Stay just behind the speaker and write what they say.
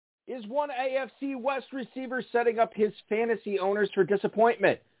Is one AFC West receiver setting up his fantasy owners for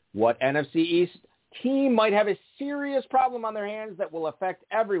disappointment? What NFC East team might have a serious problem on their hands that will affect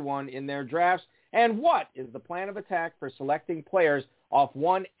everyone in their drafts? And what is the plan of attack for selecting players off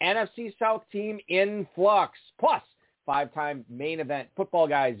one NFC South team in flux? Plus, five-time main event football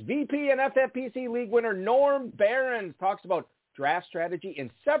guys VP and FFPC league winner Norm Behrens talks about draft strategy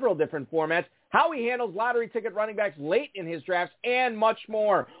in several different formats, how he handles lottery ticket running backs late in his drafts, and much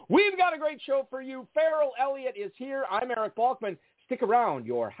more. We've got a great show for you. Farrell Elliott is here. I'm Eric Balkman. Stick around.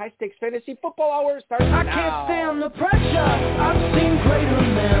 Your high-stakes fantasy football hour starts now. I can't stand the pressure. I've seen greater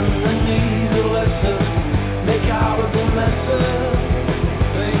men that need a lesson. Make horrible messes.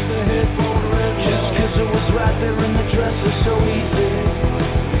 Take the hit for red. Just 'cause it was right there in the dresser, so easy.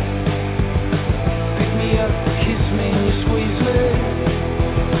 Pick me up, kiss me, and you squeeze me.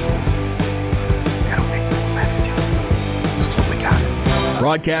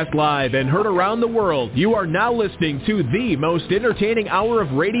 Broadcast live and heard around the world, you are now listening to the most entertaining hour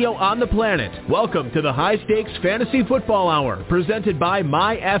of radio on the planet. Welcome to the High Stakes Fantasy Football Hour, presented by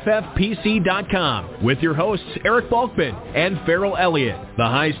MyFFPC.com, with your hosts Eric Balkman and Farrell Elliott. The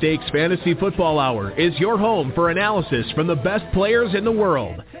High Stakes Fantasy Football Hour is your home for analysis from the best players in the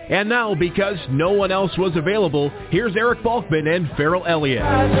world. And now, because no one else was available, here's Eric Balkman and Farrell Elliott.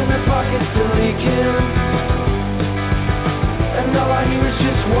 And all I hear is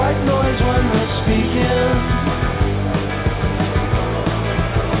just white noise when they're speaking.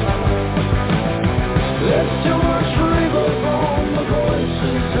 There's too much river from the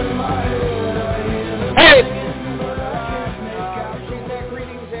voices in my head.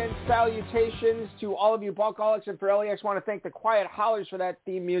 Greetings and salutations to all of you Balkaholics and Farrelli. I just want to thank the Quiet Hollers for that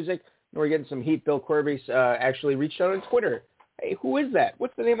theme music. We're getting some heat. Bill Quirby's actually reached out on Twitter. Hey, who is that?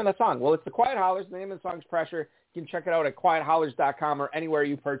 What's the name of the song? Well, it's the Quiet Hollers. The name of the song's Pressure. You can check it out at quiethollers.com or anywhere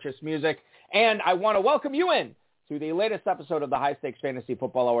you purchase music. And I want to welcome you in to the latest episode of the High Stakes Fantasy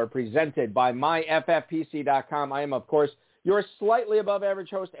Football Hour, presented by MyFFPC.com. I am, of course, your slightly above average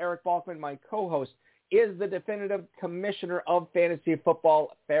host, Eric Balkman. My co-host is the definitive commissioner of fantasy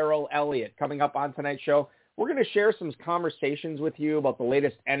football, Farrell Elliott. Coming up on tonight's show, we're going to share some conversations with you about the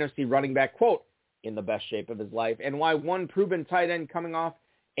latest NFC running back, quote, in the best shape of his life, and why one proven tight end coming off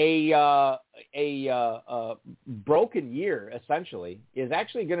a broken year, essentially, is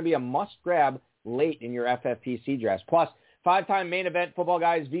actually going to be a must-grab late in your FFPC drafts. Plus, five-time main event football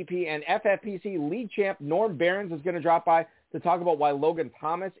guys VP and FFPC league champ Norm Behrens is going to drop by to talk about why Logan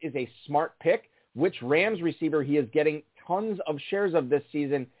Thomas is a smart pick, which Rams receiver he is getting tons of shares of this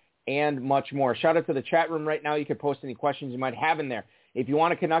season, and much more. Shout out to the chat room right now. You can post any questions you might have in there. If you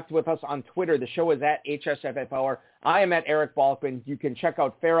want to connect with us on Twitter, the show is at HSFF Hour. I am at Eric Balkman. You can check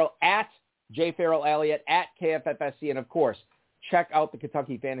out Farrell at JFarrell Elliott at KFFSC. And, of course, check out the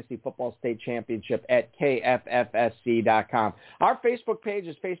Kentucky Fantasy Football State Championship at KFFSC.com. Our Facebook page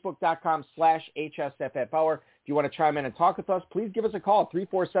is facebook.com/HSFF Hour. If you want to chime in and talk with us, please give us a call,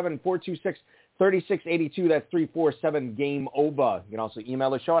 347-426-3682. That's 347-GAME-OVA. You can also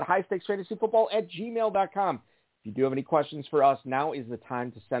email the show at highstakesfantasyfootball@gmail.com. If you do have any questions for us, now is the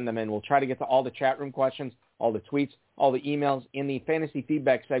time to send them in. We'll try to get to all the chat room questions, all the tweets, all the emails in the fantasy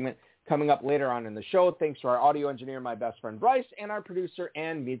feedback segment coming up later on in the show. Thanks to our audio engineer, my best friend Bryce, and our producer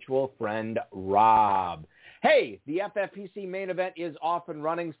and mutual friend Rob. Hey, the FFPC main event is off and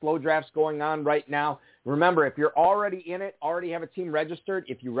running. Slow drafts going on right now. Remember, if you're already in it, already have a team registered,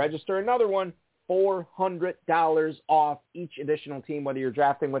 if you register another one, $400 off each additional team, whether you're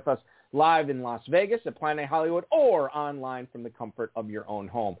drafting with us live in Las Vegas at Planet Hollywood or online from the comfort of your own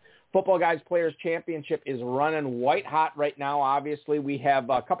home. Football Guys Players Championship is running white hot right now. Obviously, we have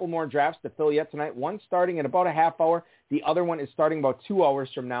a couple more drafts to fill yet tonight. One starting in about a half hour. The other one is starting about 2 hours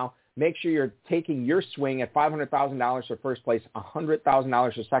from now. Make sure you're taking your swing at $500,000 for first place,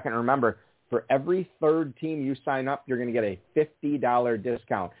 $100,000 for second. And remember, for every third team you sign up, you're going to get a $50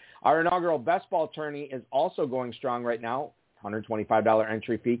 discount. Our inaugural best ball tourney is also going strong right now. $125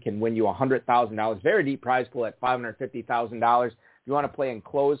 entry fee can win you $100,000. Very deep prize pool at $550,000. If you want to play in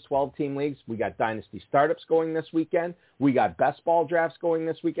closed 12-team leagues, we got Dynasty Startups going this weekend. We got best ball drafts going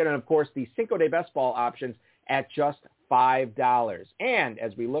this weekend. And, of course, the Cinco de Best Ball options at just $5. And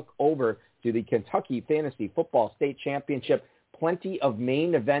as we look over to the Kentucky Fantasy Football State Championship, plenty of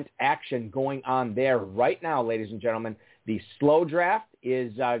main event action going on there right now, ladies and gentlemen. The slow draft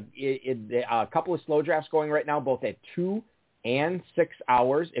is a couple of slow drafts going right now, both at 2 and 6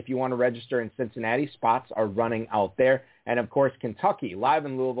 hours. If you want to register in Cincinnati, spots are running out there. And, of course, Kentucky, live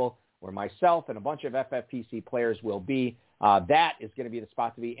in Louisville, where myself and a bunch of FFPC players will be. That is going to be the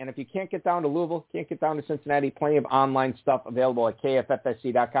spot to be. And if you can't get down to Louisville, can't get down to Cincinnati, plenty of online stuff available at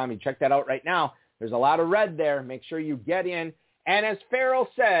kffsc.com. You check that out right now. There's a lot of red there. Make sure you get in. And as Farrell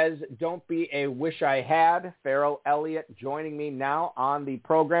says, don't be a wish I had. Farrell Elliott joining me now on the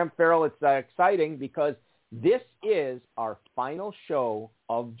program. Farrell, it's exciting because this is our final show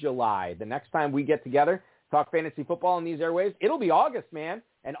of July. The next time we get together, talk fantasy football in these airwaves, it'll be August, man.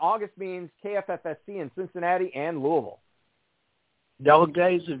 And August means KFFSC in Cincinnati and Louisville. Dog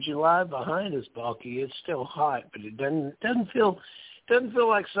days of July behind us, Balky. It's still hot, but it doesn't feel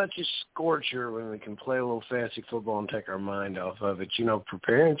like such a scorcher when we can play a little fantasy football and take our mind off of it. You know,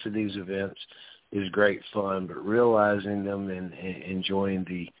 preparing for these events is great fun, but realizing them and enjoying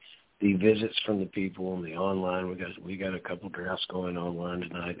the visits from the people and the online. We got a couple drafts going online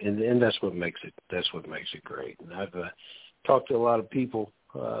tonight, and that's what makes it great. And I've talked to a lot of people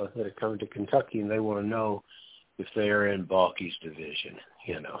that are coming to Kentucky, and they want to know if they are in Balky's division.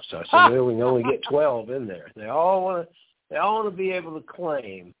 You know, so I said, well, we can only get 12 in there. They all want to be able to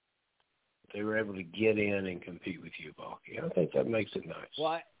claim they were able to get in and compete with you, Balky. I think that makes it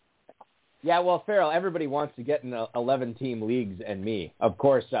nice. Well, Farrell, everybody wants to get in 11-team leagues and me. Of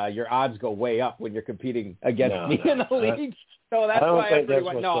course, your odds go way up when you're competing against me in the league. So that's why everybody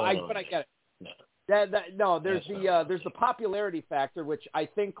went. No, but I get it. There's the popularity factor, which I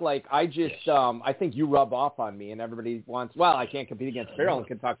think I think you rub off on me, and everybody wants. Well, I can't compete against Farrell in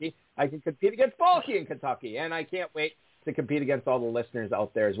Kentucky. I can compete against Balky in Kentucky, and I can't wait to compete against all the listeners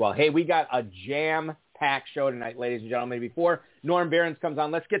out there as well. Hey, we got a jam-packed show tonight, ladies and gentlemen. Before Norm Behrens comes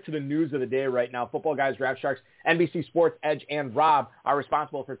on, let's get to the news of the day right now. Football Guys, Draft Sharks, NBC Sports, Edge, and Rob are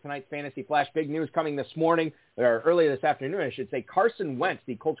responsible for tonight's Fantasy Flash. Big news coming this morning, or earlier this afternoon, I should say. Carson Wentz,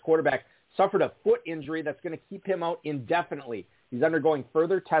 the Colts quarterback, suffered a foot injury that's going to keep him out indefinitely. He's undergoing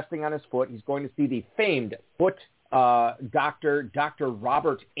further testing on his foot. He's going to see the famed foot doctor, Dr.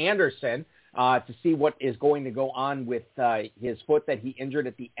 Robert Anderson, to see what is going to go on with his foot that he injured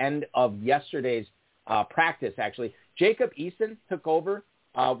at the end of yesterday's practice, actually. Jacob Eason took over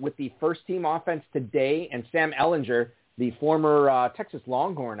with the first-team offense today, and Sam Ehlinger, the former Texas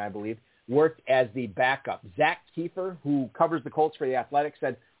Longhorn, I believe, worked as the backup. Zach Kiefer, who covers the Colts for The Athletic,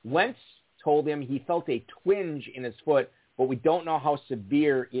 said Wentz told him he felt a twinge in his foot, but we don't know how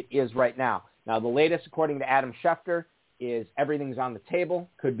severe it is right now. Now, the latest, according to Adam Schefter, is everything's on the table.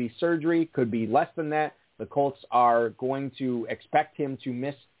 Could be surgery, could be less than that. The Colts are going to expect him to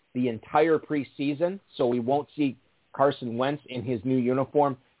miss the entire preseason, so we won't see Carson Wentz in his new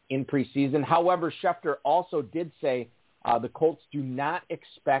uniform in preseason. However, Schefter also did say the Colts do not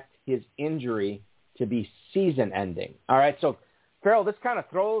expect his injury to be season-ending. All right, so Farrell, this kind of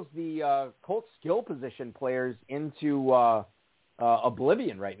throws the Colts skill position players into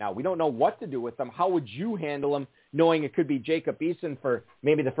oblivion right now. We don't know what to do with them. How would you handle them, knowing it could be Jacob Eason for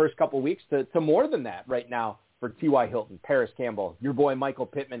maybe the first couple of weeks to more than that right now for T.Y. Hilton, Paris Campbell, your boy Michael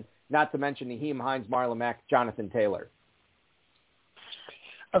Pittman, not to mention Naheem Hines, Marlon Mack, Jonathan Taylor?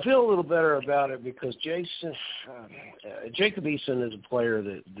 I feel a little better about it because Jacob Eason is a player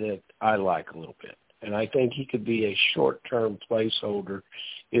that I like a little bit. And I think he could be a short-term placeholder.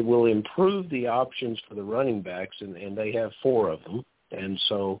 It will improve the options for the running backs, and they have 4 of them. And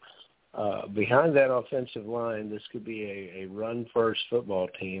so behind that offensive line, this could be a run-first football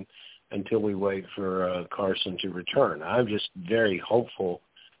team until we wait for Carson to return. I'm just very hopeful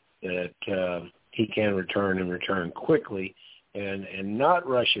that he can return and return quickly and not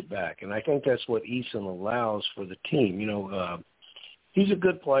rush it back. And I think that's what Eason allows for the team. You know, he's a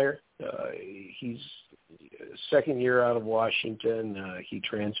good player. He's second year out of Washington. He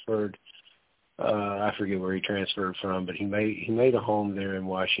transferred. I forget where he transferred from, but he made a home there in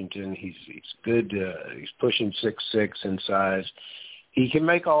Washington. He's good. He's pushing 6'6" in size. He can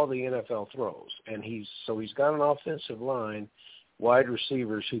make all the NFL throws, and he's got an offensive line, wide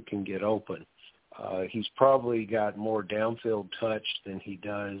receivers who can get open. He's probably got more downfield touch than he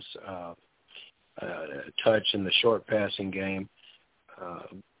does touch in the short passing game.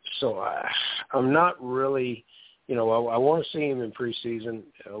 So I'm not really, I want to see him in preseason.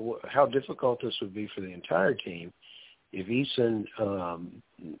 How difficult this would be for the entire team if Eason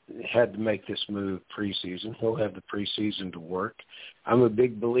had to make this move preseason. He'll have the preseason to work. I'm a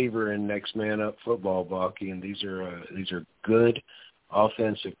big believer in next man up football, Balky, and these are good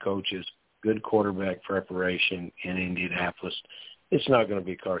offensive coaches, good quarterback preparation in Indianapolis. It's not going to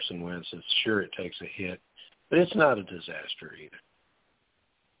be Carson Wentz. It's sure it takes a hit, but it's not a disaster either.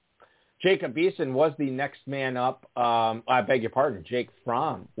 Jacob Eason was the next man up. I beg your pardon. Jake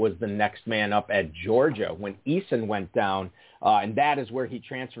Fromm was the next man up at Georgia when Eason went down, and that is where he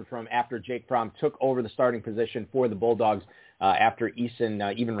transferred from after Jake Fromm took over the starting position for the Bulldogs after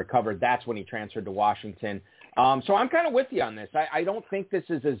Eason even recovered. That's when he transferred to Washington. So I'm kind of with you on this. I don't think this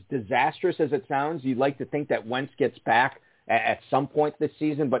is as disastrous as it sounds. You'd like to think that Wentz gets back at some point this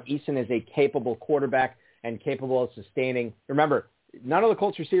season, but Eason is a capable quarterback and capable of sustaining. Remember, none of the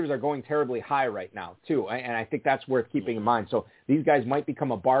Colts receivers are going terribly high right now, too, and I think that's worth keeping in mind. So these guys might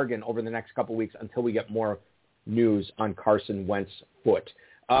become a bargain over the next couple of weeks until we get more news on Carson Wentz's foot.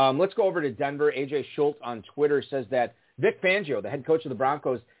 Let's go over to Denver. AJ Schultz on Twitter says that Vic Fangio, the head coach of the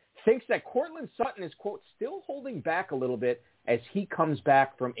Broncos, thinks that Courtland Sutton is, quote, still holding back a little bit as he comes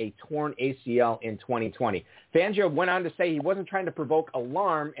back from a torn ACL in 2020. Fangio went on to say he wasn't trying to provoke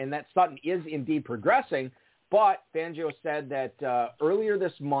alarm and that Sutton is indeed progressing, but Fangio said that earlier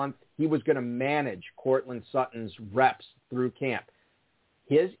this month he was going to manage Courtland Sutton's reps through camp.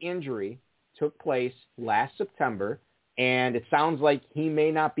 His injury took place last September, and it sounds like he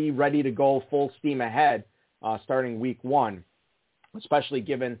may not be ready to go full steam ahead starting week 1, especially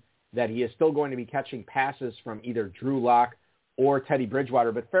given that he is still going to be catching passes from either Drew Lock or Teddy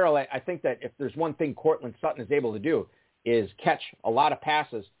Bridgewater. But Farrell, I think that if there's one thing Courtland Sutton is able to do is catch a lot of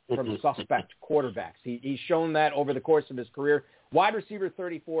passes from suspect quarterbacks. He's shown that over the course of his career. Wide receiver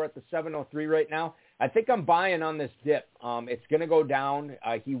 34 at the 703 right now. I think I'm buying on this dip. It's going to go down.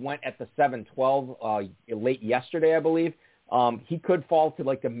 He went at the 712 late yesterday, I believe. He could fall to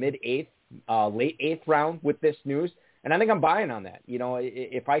like the mid-8th, late 8th round with this news. And I think I'm buying on that. You know,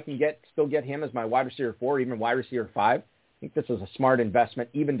 if I can still get him as my wide receiver 4, even wide receiver 5, I think this is a smart investment,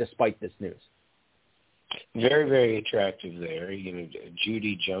 even despite this news. Very, very attractive there. You know,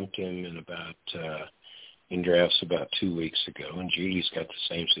 Judy jumped him in drafts about 2 weeks ago, and Judy's got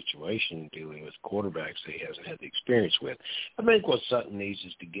the same situation dealing with quarterbacks that he hasn't had the experience with. I think what Sutton needs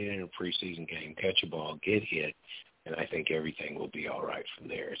is to get in a preseason game, catch a ball, get hit, and I think everything will be all right from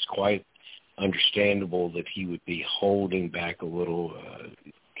there. It's quite understandable that he would be holding back a little.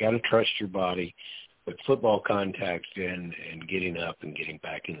 Got to trust your body, but football contact and getting up and getting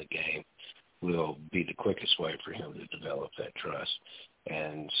back in the game will be the quickest way for him to develop that trust.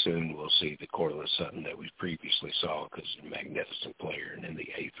 And soon we'll see the Courtland Sutton that we previously saw because he's a magnificent player. And in the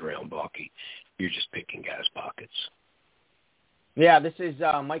 8th round, Balky, you're just picking guys' pockets. Yeah, this is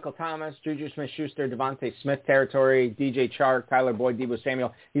Michael Thomas, Juju Smith-Schuster, Devontae Smith territory, DJ Chark, Tyler Boyd, Deebo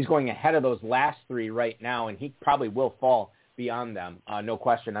Samuel. He's going ahead of those last 3 right now, and he probably will fall beyond them, no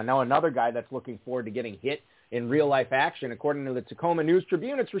question. I know another guy that's looking forward to getting hit in real-life action. According to the Tacoma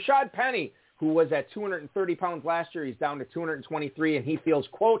News-Tribune, it's Rashad Penny, who was at 230 pounds last year. He's down to 223, and he feels,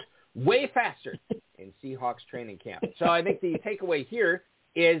 quote, way faster in Seahawks training camp. So I think the takeaway here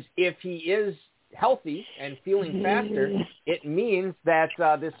is if he is healthy and feeling faster, it means that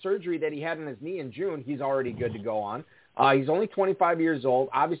this surgery that he had in his knee in June, he's already good to go on. He's only 25 years old,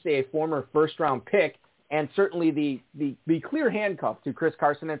 obviously a former first-round pick, and certainly the clear handcuff to Chris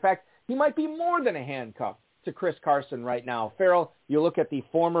Carson. In fact, he might be more than a handcuff to Chris Carson right now. Farrell, you look at the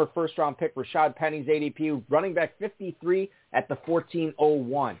former first-round pick, Rashad Penny's ADP, running back 53 at the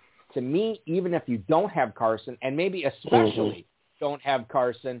 1401. To me, even if you don't have Carson, and maybe especially don't have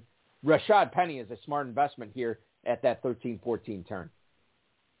Carson, Rashad Penny is a smart investment here at that 13-14 turn.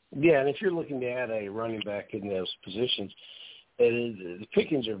 Yeah, and if you're looking to add a running back in those positions, the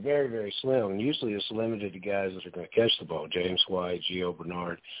pickings are very, very slim. And usually it's limited to guys that are going to catch the ball. James White, Gio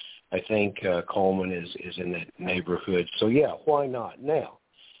Bernard. I think Coleman is in that neighborhood. So, yeah, why not? Now,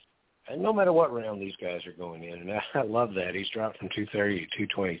 no matter what round these guys are going in, and I love that. He's dropped from 230 to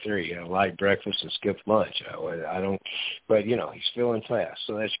 223. Light breakfast and skipped lunch. I don't – but, you know, he's feeling fast,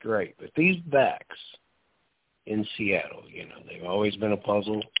 so that's great. But these backs in Seattle, you know, they've always been a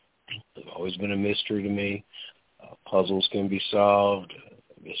puzzle. They've always been a mystery to me. Puzzles can be solved.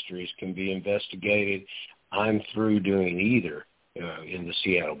 Mysteries can be investigated. I'm through doing either in the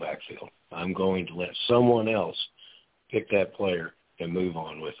Seattle backfield. I'm going to let someone else pick that player and move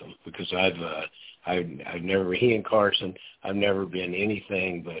on with them because I've never, he and Carson, I've never been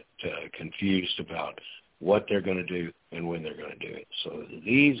anything but confused about what they're going to do and when they're going to do it. So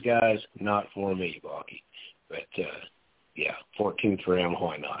these guys, not for me, Balky. But, yeah, 14th round,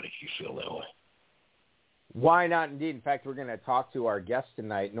 why not if you feel that way? Why not, indeed. In fact, we're going to talk to our guest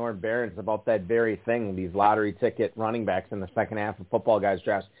tonight, Norm Behrens, about that very thing, these lottery ticket running backs in the second half of Football Guys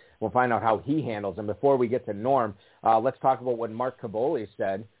drafts. We'll find out how he handles them. Before we get to Norm, let's talk about what Mark Caboli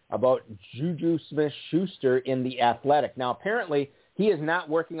said about Juju Smith-Schuster in The Athletic. Now, apparently, he is not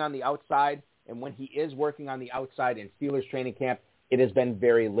working on the outside, and when he is working on the outside in Steelers training camp, it has been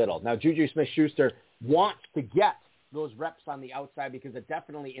very little. Now, Juju Smith-Schuster wants to get those reps on the outside because it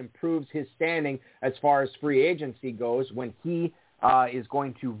definitely improves his standing as far as free agency goes when he is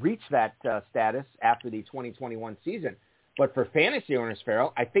going to reach that status after the 2021 season. But for fantasy owners,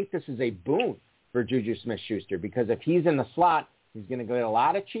 Farrell, I think this is a boon for Juju Smith-Schuster because if he's in the slot, he's going to get a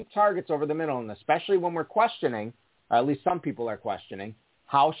lot of cheap targets over the middle, and especially when we're questioning, or at least some people are questioning,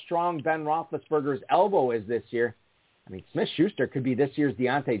 how strong Ben Roethlisberger's elbow is this year. I mean, Smith-Schuster could be this year's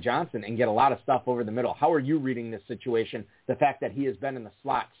Deontay Johnson and get a lot of stuff over the middle. How are you reading this situation, the fact that he has been in the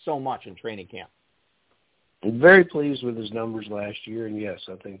slot so much in training camp? I'm very pleased with his numbers last year, and yes,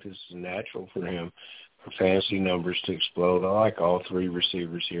 I think this is natural for him, for fantasy numbers to explode. I like all three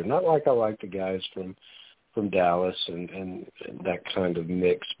receivers here. Not like I like the guys from Dallas and that kind of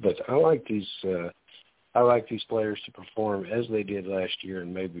mix, but I like these players to perform as they did last year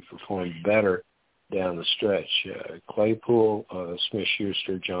and maybe perform better down the stretch. Claypool,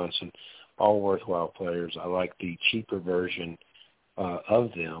 Smith-Schuster, Johnson, all worthwhile players. I like the cheaper version of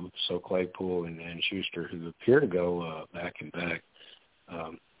them, so Claypool and Schuster, who appear to go back and back.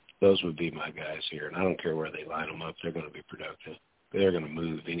 Those would be my guys here, and I don't care where they line them up. They're going to be productive. They're going to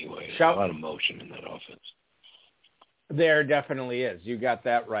move anyway. There's a lot of motion in that offense. There definitely is. You got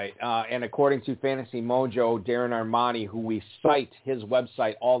that right. And according to Fantasy Mojo, Darren Armani, who we cite his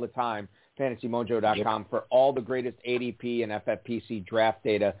website all the time, FantasyMojo.com, for all the greatest ADP and FFPC draft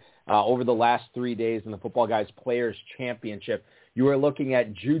data over the last 3 days in the Footballguys Players Championship. You are looking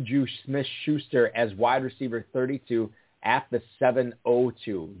at Juju Smith-Schuster as wide receiver 32 at the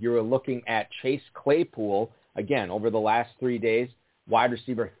 702. You are looking at Chase Claypool, again, over the last 3 days, wide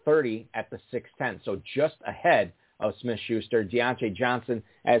receiver 30 at the 610. So just ahead of Smith-Schuster. Deontay Johnson,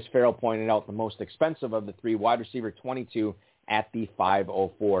 as Farrell pointed out, the most expensive of the three, wide receiver 22 at the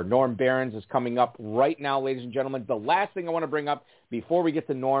 504. Norm Behrens is coming up right now, ladies and gentlemen. The last thing I want to bring up before we get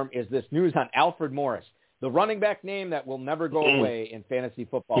to Norm is this news on Alfred Morris, the running back name that will never go away in fantasy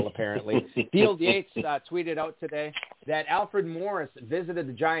football, apparently. Field Yates tweeted out today that Alfred Morris visited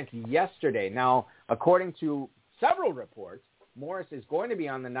the Giants yesterday. Now, according to several reports, Morris is going to be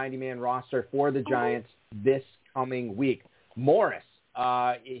on the 90-man roster for the Giants this coming week. Morris,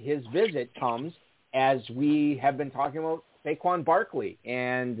 his visit comes as we have been talking about Saquon Barkley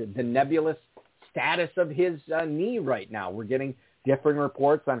and the nebulous status of his knee right now. We're getting different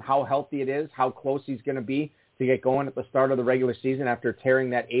reports on how healthy it is, how close he's going to be to get going at the start of the regular season after tearing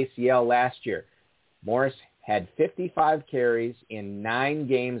that ACL last year. Morris had 55 carries in 9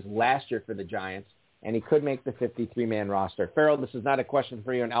 games last year for the Giants, and he could make the 53-man roster. Farrell, this is not a question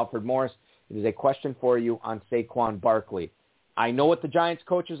for you on Alfred Morris. It is a question for you on Saquon Barkley. I know what the Giants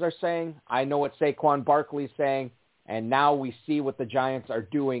coaches are saying. I know what Saquon Barkley is saying. And now we see what the Giants are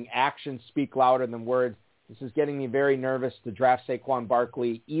doing. Actions speak louder than words. This is getting me very nervous to draft Saquon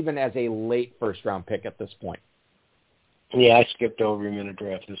Barkley, even as a late first-round pick at this point. Yeah, I skipped over him in a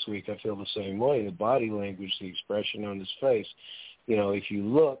draft this week. I feel the same way. The body language, the expression on his face. You know, if you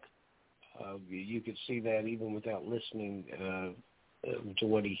look, you could see that even without listening to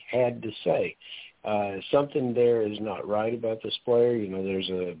what he had to say. Something there is not right about this player. You know, there's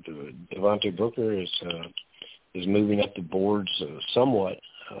Devontae Booker is moving up the boards somewhat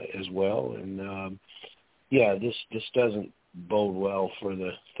as well. And, this doesn't bode well for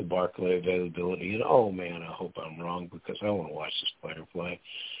the Barkley availability. And, oh, man, I hope I'm wrong because I want to watch this player play.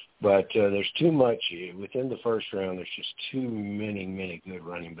 But there's too much. Within the first round, there's just too many good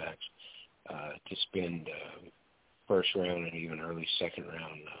running backs to spend first round and even early second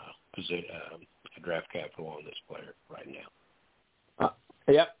round draft capital on this player right now.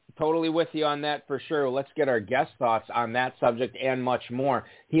 Yep, totally with you on that for sure. Let's get our guest thoughts on that subject and much more.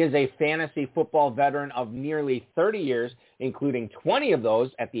 He is a fantasy football veteran of nearly 30 years, including 20 of those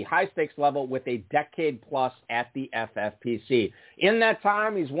at the high-stakes level with a decade plus at the FFPC. In that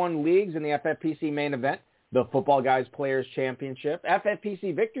time, he's won leagues in the FFPC main event, the Footballguys Players Championship,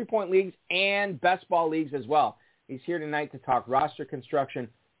 FFPC Victory Point Leagues, and Best Ball Leagues as well. He's here tonight to talk roster construction,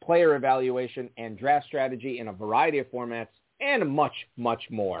 player evaluation, and draft strategy in a variety of formats, and much, much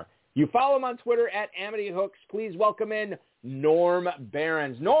more. You follow him on Twitter at AmityHooks. Please welcome in Norm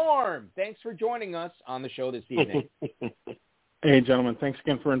Behrens. Norm, thanks for joining us on the show this evening. Hey, gentlemen. Thanks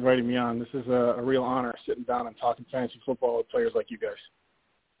again for inviting me on. This is a real honor sitting down and talking fantasy football with players like you guys.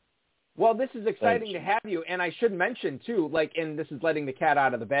 Well, this is exciting to have you. And I should mention, too, and this is letting the cat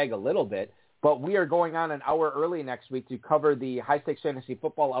out of the bag a little bit, but we are going on an hour early next week to cover the High Stakes Fantasy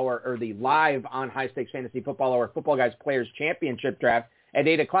Football Hour, or the live on High Stakes Fantasy Football Hour Footballguys Players Championship Draft at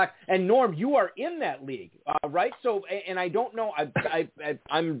 8 o'clock. And, Norm, you are in that league, right? So, and I don't know,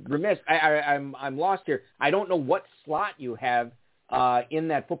 I'm remiss, I'm lost here. I don't know what slot you have in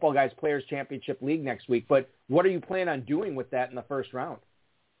that Football Guys Players Championship League next week. But what are you planning on doing with that in the first round?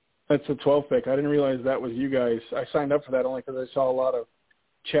 That's a 12 pick. I didn't realize that was you guys. I signed up for that only because I saw a lot of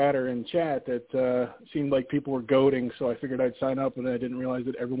chatter in chat that seemed like people were goading, so I figured I'd sign up, and I didn't realize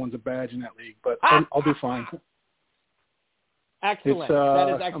that everyone's a badge in that league. But I'll do fine. Excellent. That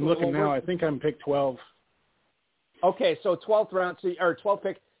is excellent. I'm looking now. I think I'm pick 12. Okay, so 12th round, or 12th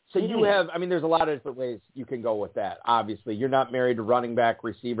pick. So you have, I mean, there's a lot of different ways you can go with that. Obviously, you're not married to running back,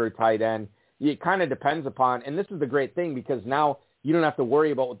 receiver, tight end. It kind of depends upon, and this is the great thing because now you don't have to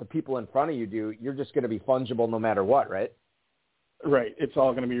worry about what the people in front of you do. You're just going to be fungible no matter what, right? Right. It's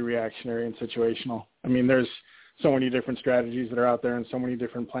all going to be reactionary and situational. I mean, there's so many different strategies that are out there and so many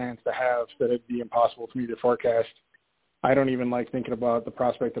different plans to have that it'd be impossible for me to forecast. I don't even like thinking about the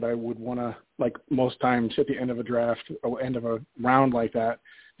prospect that I would want to, like most times at the end of a draft or end of a round like that,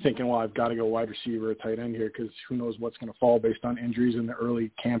 thinking, well, I've got to go wide receiver or tight end here because who knows what's going to fall based on injuries in the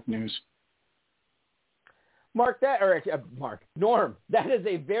early camp news. Norm, that is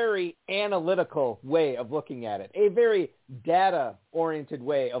a very analytical way of looking at it, a very data-oriented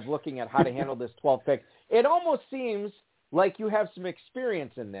way of looking at how to handle this 12th pick. It almost seems like you have some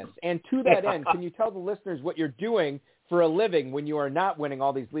experience in this. And to that end, can you tell the listeners what you're doing for a living when you are not winning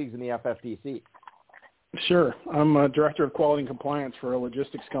all these leagues in the FFPC? Sure. I'm a director of quality and compliance for a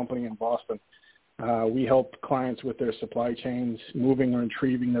logistics company in Boston. We help clients with their supply chains, moving or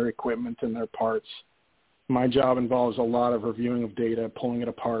retrieving their equipment and their parts. My job involves a lot of reviewing of data, pulling it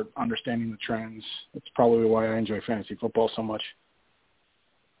apart, understanding the trends. It's probably why I enjoy fantasy football so much.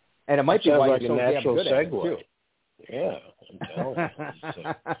 And it might be why like you're a so damn natural good at it, segue. too. Yeah, I'm telling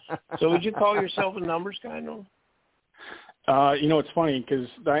you. So would you call yourself a numbers guy, Norm? It's funny because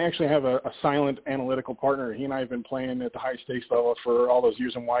I actually have a silent analytical partner. He and I have been playing at the high stakes level for all those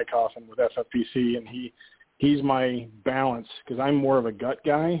years in Wyckoff and with FFPC, and he's my balance because I'm more of a gut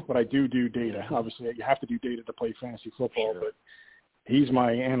guy, but I do data. Obviously, you have to do data to play fantasy football, but he's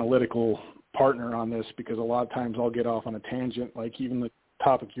my analytical partner on this because a lot of times I'll get off on a tangent, like even the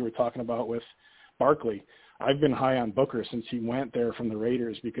topic you were talking about with Barkley. I've been high on Booker since he went there from the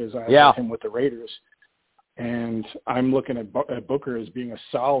Raiders because I had him with the Raiders. And I'm looking at Booker as being a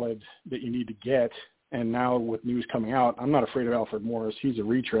solid that you need to get. And now with news coming out, I'm not afraid of Alfred Morris. He's a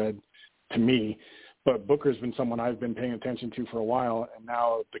retread to me. But Booker's been someone I've been paying attention to for a while, and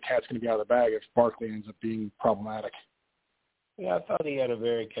now the cat's going to be out of the bag if Barkley ends up being problematic. Yeah, I thought he had a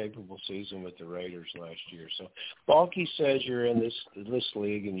very capable season with the Raiders last year. So Balky says you're in this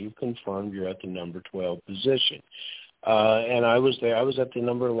league, and you confirmed you're at the number 12 position. And I was there. I was at the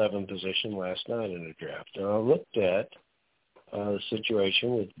number 11 position last night in the draft. And I looked at the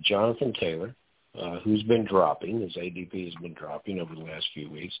situation with Jonathan Taylor, who's been dropping. His ADP has been dropping over the last few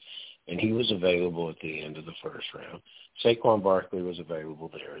weeks, and he was available at the end of the first round. Saquon Barkley was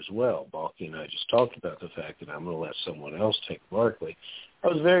available there as well. Balky and I just talked about the fact that I'm going to let someone else take Barkley. I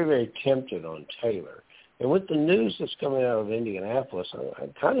was very, very tempted on Taylor. And with the news that's coming out of Indianapolis, I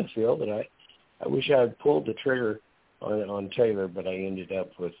kind of feel that I wish I had pulled the trigger on Taylor, but I ended up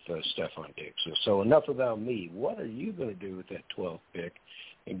with Stephon Diggs. So enough about me. What are you going to do with that 12th pick?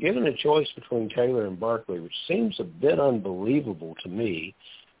 And given a choice between Taylor and Barkley, which seems a bit unbelievable to me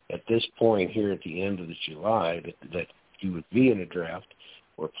at this point here at the end of July, that you would be in a draft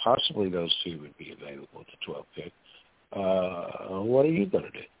where possibly those two would be available at the 12th pick, what are you going to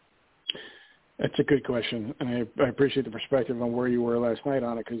do? That's a good question, and I appreciate the perspective on where you were last night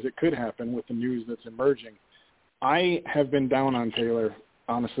on it because it could happen with the news that's emerging. I have been down on Taylor.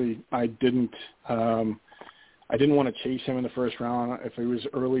 Honestly, I didn't want to chase him in the first round. If he was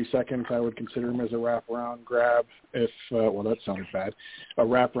early second, I would consider him as a wraparound grab. That sounds bad. A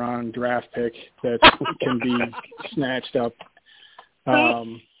wraparound draft pick that can be snatched up.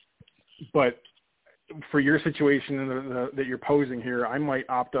 But for your situation that you're posing here, I might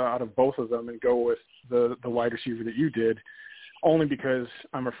opt out of both of them and go with the wide receiver that you did, only because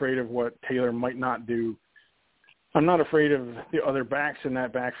I'm afraid of what Taylor might not do. I'm not afraid of the other backs in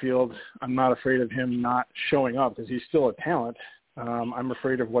that backfield. I'm not afraid of him not showing up because he's still a talent. I'm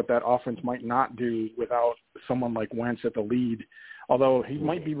afraid of what that offense might not do without someone like Wentz at the lead, although he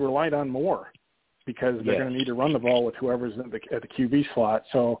might be relied on more because they're going to need to run the ball with whoever's at the QB slot.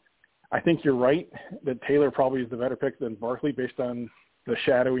 So I think you're right that Taylor probably is the better pick than Barkley based on the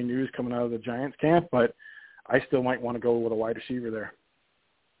shadowy news coming out of the Giants camp, but I still might want to go with a wide receiver there.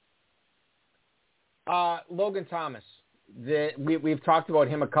 Logan Thomas, we've talked about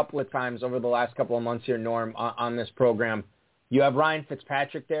him a couple of times over the last couple of months here, Norm, on this program. You have Ryan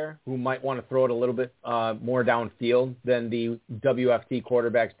Fitzpatrick there, who might want to throw it a little bit more downfield than the WFT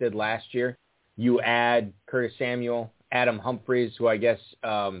quarterbacks did last year. You add Curtis Samuel Adam Humphries, who I guess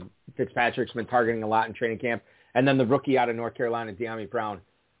Fitzpatrick's been targeting a lot in training camp, and then the rookie out of North Carolina, De'Ami Brown.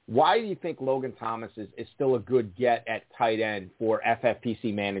 Why do you think Logan Thomas is still a good get at tight end for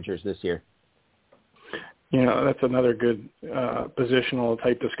FFPC managers this year? That's another good positional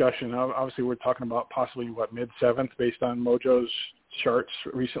type discussion. Obviously, we're talking about possibly, mid-7th based on Mojo's charts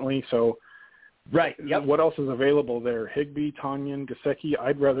recently. So, right. Yep. What else is available there? Higbee, Tonyan, Gesicki.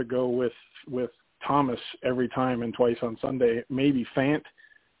 I'd rather go with Thomas every time and twice on Sunday. Maybe Fant,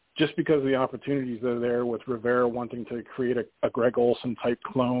 just because of the opportunities that are there with Rivera wanting to create a Greg Olsen-type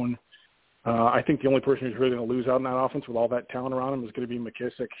clone. I think the only person who's really going to lose out in that offense with all that talent around him is going to be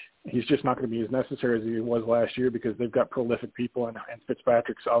McKissick. He's just not going to be as necessary as he was last year because they've got prolific people, and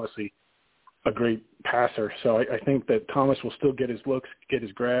Fitzpatrick's obviously a great passer. So I think that Thomas will still get his looks, get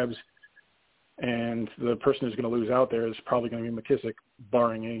his grabs, and the person who's going to lose out there is probably going to be McKissick,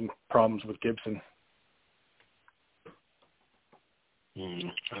 barring any problems with Gibson.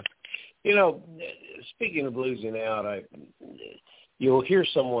 Speaking of losing out, you'll hear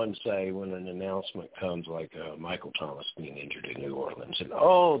someone say when an announcement comes like Michael Thomas being injured in New Orleans, and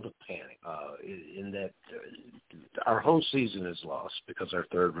the panic, in that our whole season is lost because our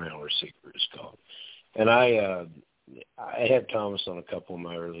third-round receiver is gone. And I had Thomas on a couple of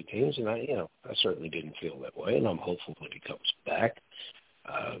my early teams, and I certainly didn't feel that way, and I'm hopeful that he comes back.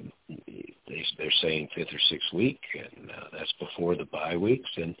 They're saying 5th or 6th week, and that's before the bye weeks.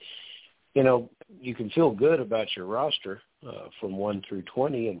 And, you can feel good about your roster from 1 through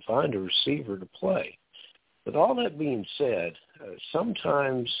 20 and find a receiver to play. With all that being said,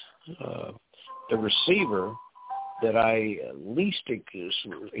 sometimes the receiver that I least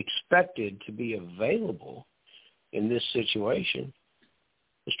expected to be available in this situation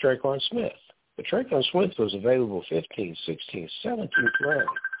was Traquan Smith. But Traquan Smith was available 15th, 16th, 17th round.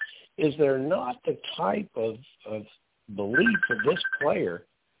 Is there not the type of belief of this player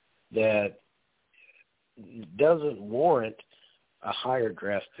that doesn't warrant a higher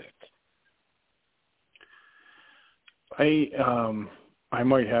draft pick? I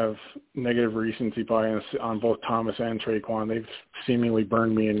might have negative recency bias on both Thomas and Traquan. They've seemingly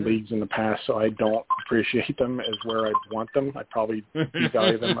burned me in leagues in the past, so I don't appreciate them as where I'd want them. I'd probably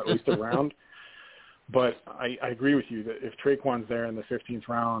devalue them at least a round. But I agree with you that if Traquan's there in the 15th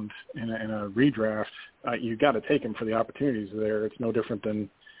round in a redraft, you got to take him for the opportunities there. It's no different than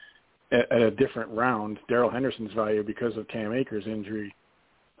at a different round, Darrell Henderson's value because of Cam Akers' injury,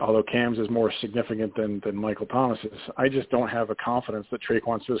 although Cam's is more significant than Michael Thomas's. I just don't have a confidence that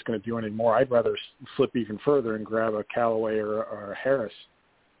Traquan Smith's going to do any more. I'd rather slip even further and grab a Callaway or a Harris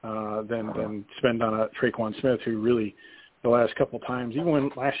than spend on a Traquan Smith, who really – the last couple of times, even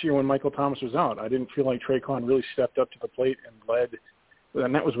last year when Michael Thomas was out, I didn't feel like Traquan really stepped up to the plate and led.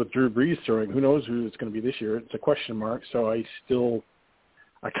 And that was with Drew Brees throwing. Who knows who it's going to be this year? It's a question mark. So I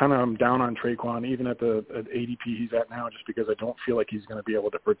kind of am down on Traquan, even at the ADP he's at now, just because I don't feel like he's going to be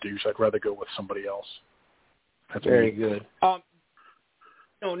able to produce. I'd rather go with somebody else. That's very good.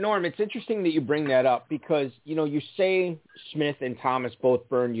 Norm, it's interesting that you bring that up because, you say Smith and Thomas both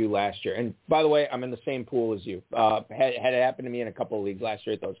burned you last year. And, by the way, I'm in the same pool as you. Had it happened to me in a couple of leagues last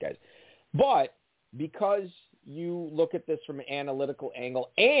year at those guys. But because you look at this from an analytical angle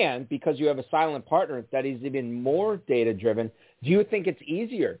and because you have a silent partner that is even more data-driven, do you think it's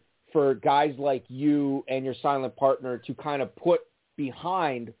easier for guys like you and your silent partner to kind of put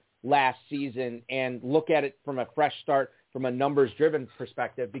behind last season and look at it from a fresh start, from a numbers-driven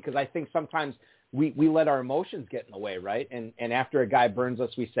perspective? Because I think sometimes we let our emotions get in the way, right? And after a guy burns us,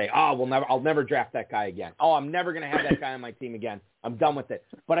 we say, I'll never draft that guy again. I'm never going to have that guy on my team again. I'm done with it.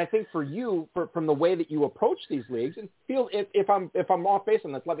 But I think for you, from the way that you approach these leagues, and feel if I'm off base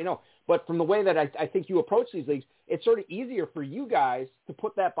on this, let me know. But from the way that I think you approach these leagues, it's sort of easier for you guys to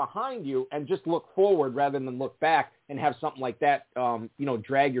put that behind you and just look forward rather than look back and have something like that,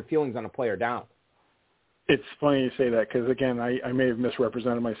 drag your feelings on a player down. It's funny you say that because, again, I may have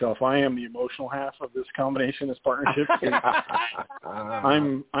misrepresented myself. I am the emotional half of this combination, this partnership.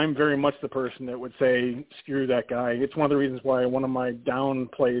 I'm very much the person that would say, screw that guy. It's one of the reasons why one of my down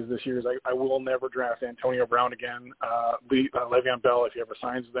plays this year is I will never draft Antonio Brown again. Le'Veon Bell, if he ever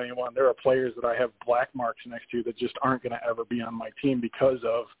signs with anyone, there are players that I have black marks next to that just aren't going to ever be on my team because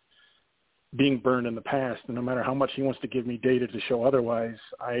of being burned in the past. And no matter how much he wants to give me data to show otherwise,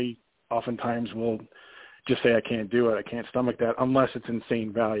 I oftentimes will – just say I can't do it. I can't stomach that unless it's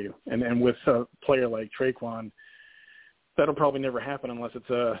insane value. And with a player like Traquan, that'll probably never happen unless it's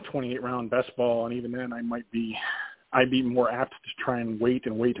a 28-round best ball. And even then I'd be more apt to try and wait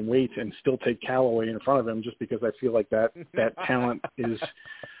and still take Callaway in front of him just because I feel like that talent is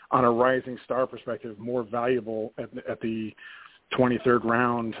on a rising star perspective, more valuable at the 23rd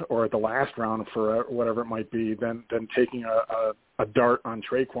round or at the last round for whatever it might be than taking a dart on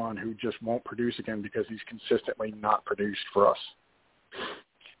Traquan, who just won't produce again because he's consistently not produced for us.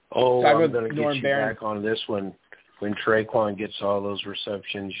 Oh, I'm going to get you back on this one. When Traquan gets all those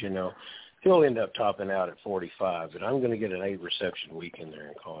receptions, he'll end up topping out at 45, but I'm going to get an 8-reception week in there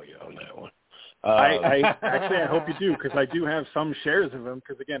and call you on that one. I hope you do, because I do have some shares of him.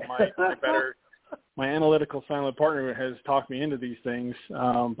 Because again, my analytical silent partner has talked me into these things,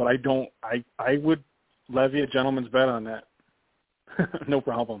 but I would levy a gentleman's bet on that. No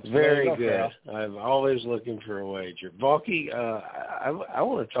problem. Very good. I'm always looking for a wager. Balky, I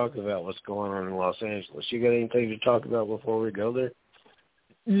want to talk about what's going on in Los Angeles. You got anything to talk about before we go there?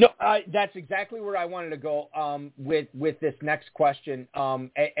 No, that's exactly where I wanted to go with this next question.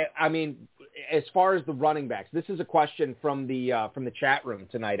 I mean, as far as the running backs, this is a question from the chat room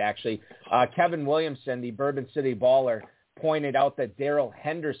tonight, actually. Kevin Williamson, the Bourbon City Baller, pointed out that Darrell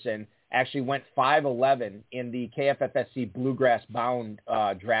Henderson actually went 5'11" in the KFFSC Bluegrass Bound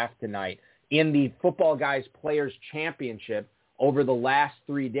draft tonight. In the Footballguys Players Championship over the last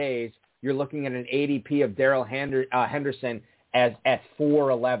 3 days, you're looking at an ADP of Darrell Henderson as at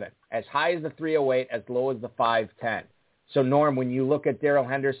 4'11", as high as the 308, as low as the 5'10". So, Norm, when you look at Darrell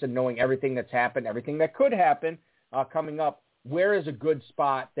Henderson, knowing everything that's happened, everything that could happen coming up, where is a good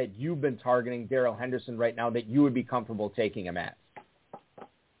spot that you've been targeting Darrell Henderson right now that you would be comfortable taking him at?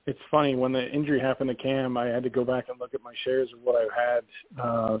 It's funny, when the injury happened to Cam, I had to go back and look at my shares of what I've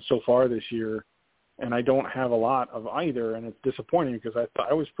had so far this year, and I don't have a lot of either, and it's disappointing because I thought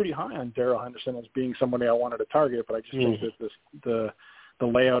I was pretty high on Darrell Henderson as being somebody I wanted to target, but I just think that the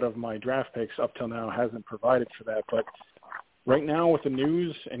layout of my draft picks up till now hasn't provided for that. But right now with the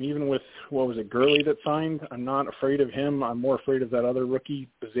news, and even with, Gurley that signed, I'm not afraid of him. I'm more afraid of that other rookie,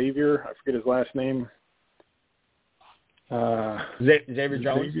 Xavier. I forget his last name. Xavier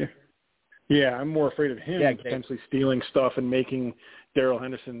Jones? Yeah, I'm more afraid of him potentially stealing stuff and making Darrell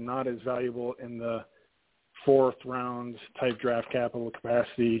Henderson not as valuable in the 4th round type draft capital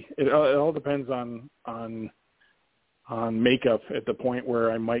capacity. It all depends on makeup at the point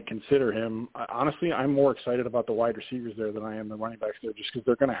where I might consider him. Honestly, I'm more excited about the wide receivers there than I am the running backs there, just because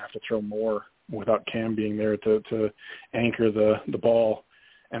they're going to have to throw more without Cam being there to anchor the ball.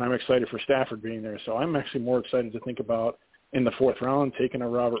 And I'm excited for Stafford being there. So I'm actually more excited to think about, in the 4th round, taking a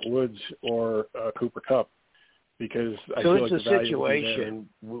Robert Woods or a Cooper Kupp, because I feel like the value situation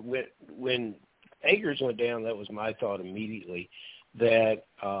when Akers went down, that was my thought immediately, that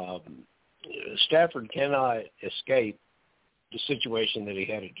Stafford cannot escape the situation that he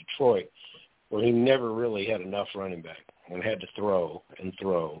had at Detroit, where he never really had enough running back and had to throw and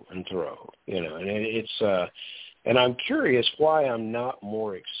throw and throw, and it's and I'm curious why I'm not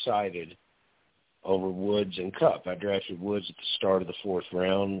more excited over Woods and Kupp. I drafted Woods at the start of the 4th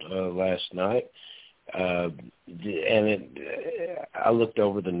round last night, and I looked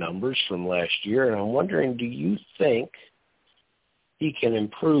over the numbers from last year, and I'm wondering, do you think he can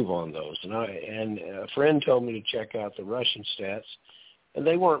improve on those? And a friend told me to check out the rushing stats, and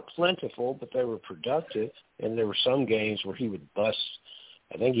they weren't plentiful, but they were productive, and there were some games where he would bust.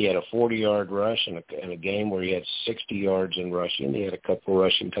 I think he had a 40-yard rush in a game where he had 60 yards in rushing. He had a couple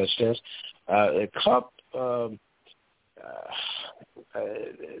rushing touchdowns. Kupp,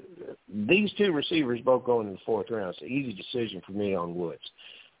 these two receivers both going in the 4th round. It's an easy decision for me on Woods.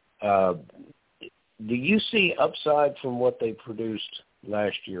 Do you see upside from what they produced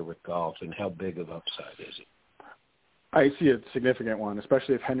last year with Goff, and how big of upside is it? I see a significant one,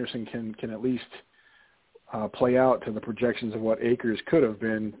 especially if Henderson can at least play out to the projections of what Akers could have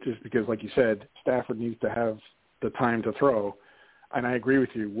been, just because, like you said, Stafford needs to have the time to throw. And I agree with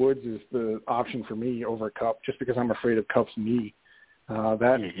you. Woods is the option for me over Kupp, just because I'm afraid of Kupp's knee.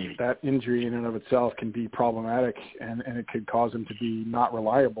 That injury in and of itself can be problematic, and it could cause him to be not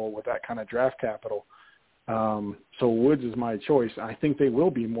reliable with that kind of draft capital. So Woods is my choice. I think they will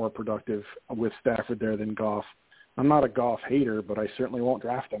be more productive with Stafford there than Goff. I'm not a Goff hater, but I certainly won't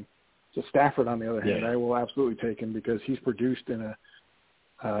draft him. So Stafford, on the other hand, I will absolutely take him, because he's produced in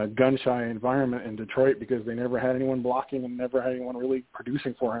a gun-shy environment in Detroit, because they never had anyone blocking and never had anyone really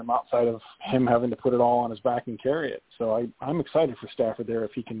producing for him outside of him having to put it all on his back and carry it. So I'm excited for Stafford there.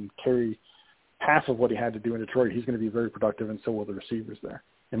 If he can carry half of what he had to do in Detroit, he's going to be very productive, and so will the receivers there,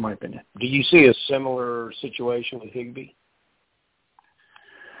 in my opinion. Do you see a similar situation with Higbee?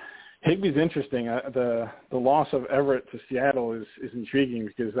 Higbee's interesting. The loss of Everett to Seattle is intriguing,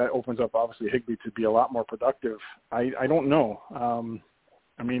 because that opens up, obviously, Higbee to be a lot more productive. I don't know.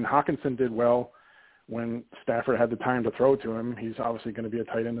 I mean, Hawkinson did well when Stafford had the time to throw to him. He's obviously going to be a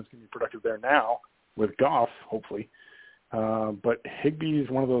tight end that's going to be productive there now with Goff, hopefully. But Higbee is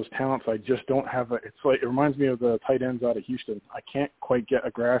one of those talents I just don't have. It reminds me of the tight ends out of Houston. I can't quite get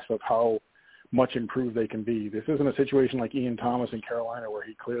a grasp of how much improved they can be. This isn't a situation like Ian Thomas in Carolina where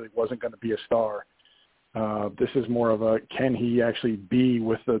he clearly wasn't going to be a star. This is more of a, can he actually be,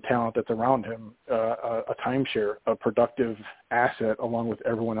 with the talent that's around him, a timeshare, a productive asset along with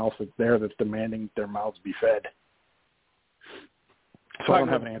everyone else that's there that's demanding their mouths be fed. So I don't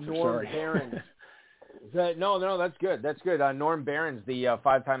have an answer, sorry. Behrens. No, that's good. That's good. Norm Behrens, the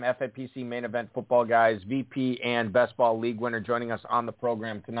 5-time FFPC main event Football Guys VP and Best Ball League winner, joining us on the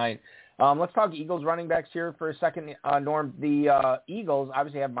program tonight. Let's talk Eagles running backs here for a second. Norm, the Eagles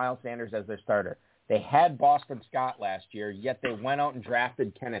obviously have Miles Sanders as their starter. They had Boston Scott last year, yet they went out and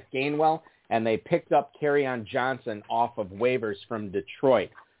drafted Kenneth Gainwell, and they picked up Kerryon Johnson off of waivers from Detroit.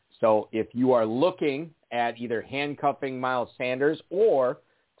 So if you are looking at either handcuffing Miles Sanders or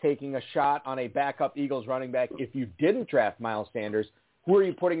taking a shot on a backup Eagles running back, if you didn't draft Miles Sanders, who are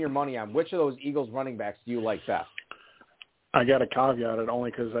you putting your money on? Which of those Eagles running backs do you like best? I got to caveat it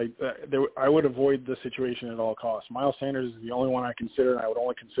only because I would avoid the situation at all costs. Miles Sanders is the only one I consider, and I would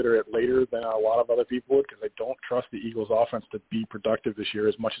only consider it later than a lot of other people would, because I don't trust the Eagles' offense to be productive this year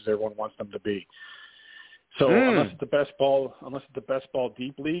as much as everyone wants them to be. So unless it's the best ball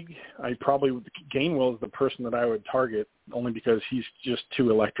deep league, Gainwell is the person that I would target, only because he's just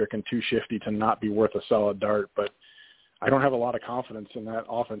too electric and too shifty to not be worth a solid dart. But I don't have a lot of confidence in that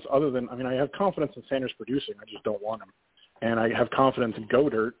offense other than, I have confidence in Sanders producing. I just don't want him. And I have confidence in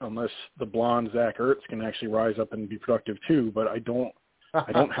Godert, unless the blonde Zach Ertz can actually rise up and be productive too. But I don't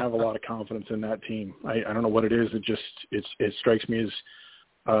have a lot of confidence in that team. I don't know what it is. It strikes me as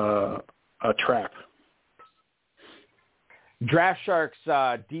a trap. Draft Sharks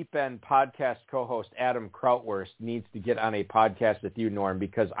Deep End podcast co-host Adam Krautwurst needs to get on a podcast with you, Norm,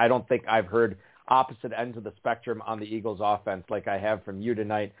 because I don't think I've heard opposite ends of the spectrum on the Eagles offense like I have from you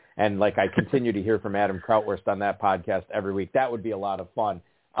tonight, and like I continue to hear from Adam Krautwurst on that podcast every week. That would be a lot of fun.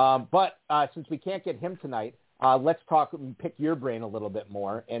 But since we can't get him tonight, let's pick your brain a little bit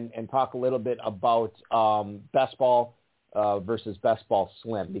more and talk a little bit about best ball versus best ball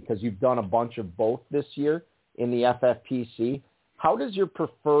slim, because you've done a bunch of both this year in the FFPC. How does your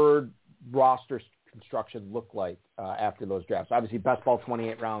preferred roster construction look like after those drafts? Obviously, best ball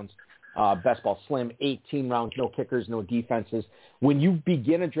 28 rounds, best ball slim 18 rounds, no kickers, no defenses. When you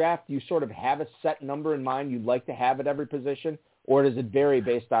begin a draft, do you sort of have a set number in mind you'd like to have at every position, or does it vary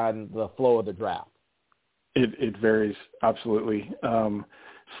based on the flow of the draft? It varies, absolutely.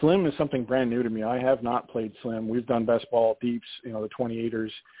 Slim is something brand new to me. I have not played slim. We've done best ball deeps, the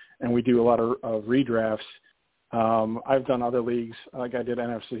 28ers, and we do a lot of redrafts. I've done other leagues, like I did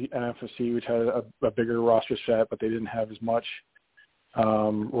NFFC, which had a bigger roster set, but they didn't have as much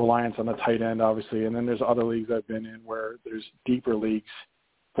reliance on the tight end, obviously. And then there's other leagues I've been in where there's deeper leagues,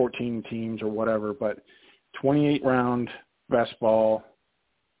 14 teams or whatever. But 28-round best ball,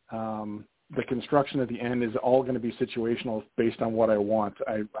 the construction at the end is all going to be situational based on what I want.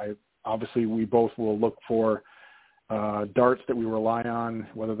 Obviously, we both will look for darts that we rely on,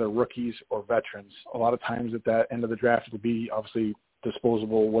 whether they're rookies or veterans. A lot of times at that end of the draft, it'll be obviously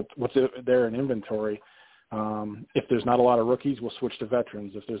disposable, what's there in inventory. If there's not a lot of rookies, we'll switch to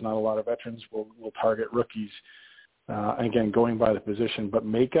veterans. If there's not a lot of veterans, we'll target rookies. And again, going by the position. But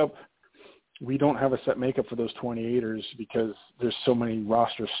makeup, we don't have a set makeup for those 28ers because there's so many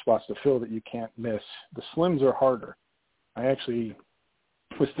roster spots to fill that you can't miss. The slims are harder. I actually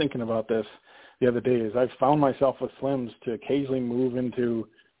was thinking about this the other day. Is I've found myself with slims to occasionally move into,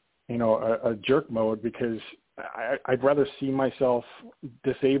 a jerk mode, because I'd rather see myself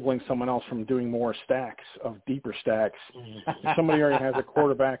disabling someone else from doing more stacks of deeper stacks. If somebody already has a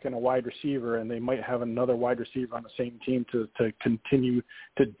quarterback and a wide receiver, and they might have another wide receiver on the same team to continue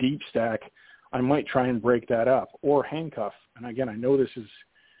to deep stack, I might try and break that up or handcuff. And again, I know this is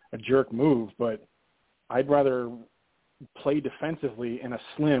a jerk move, but I'd rather play defensively in a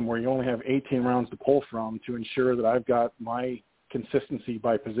slim where you only have 18 rounds to pull from to ensure that I've got my consistency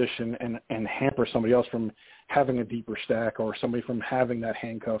by position and hamper somebody else from having a deeper stack or somebody from having that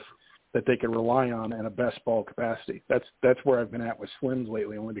handcuff that they can rely on in a best ball capacity. That's where I've been at with slims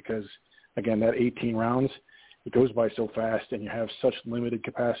lately, only because, again, that 18 rounds, it goes by so fast and you have such limited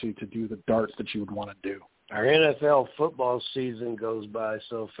capacity to do the darts that you would want to do. Our NFL football season goes by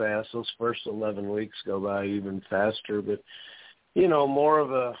so fast. Those first 11 weeks go by even faster. But, more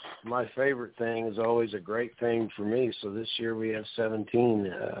of my favorite thing is always a great thing for me. So this year we have a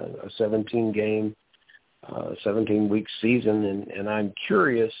 17-game, 17-week season. And I'm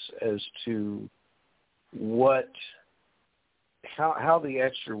curious as to how the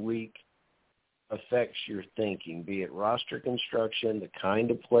extra week affects your thinking, be it roster construction, the kind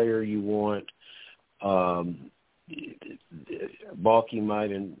of player you want. Balky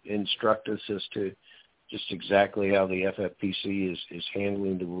might instruct us as to just exactly how the FFPC is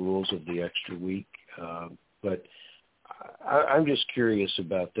handling the rules of the extra week. But I'm just curious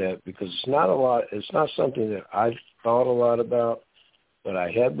about that because it's not something that I've thought a lot about, but I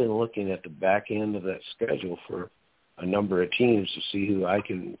have been looking at the back end of that schedule for a number of teams to see who I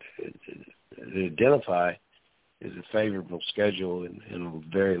can identify as a favorable schedule in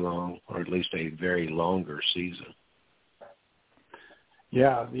a very long, or at least a very longer season.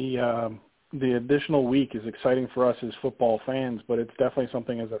 Yeah, the additional week is exciting for us as football fans, but it's definitely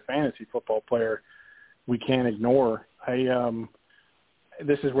something as a fantasy football player we can't ignore.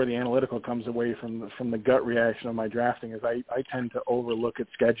 This is where the analytical comes away from the gut reaction of my drafting. Is I tend to overlook at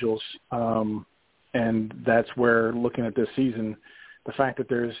schedules, and that's where looking at this season, the fact that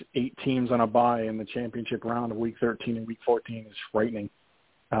there's 8 teams on a bye in the championship round of Week 13 and Week 14 is frightening.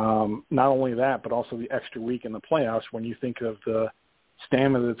 Not only that, but also the extra week in the playoffs. When you think of the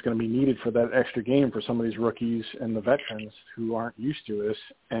stamina that's going to be needed for that extra game for some of these rookies and the veterans who aren't used to this,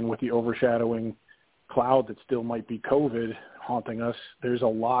 and with the overshadowing cloud that still might be COVID haunting us, there's a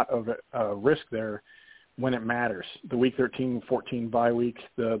lot of risk there when it matters. The Week 13, 14 bye week,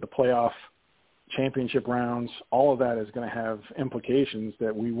 the playoff championship rounds, all of that is going to have implications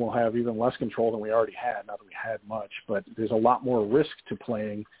that we will have even less control than we already had. Not that we had much, but there's a lot more risk to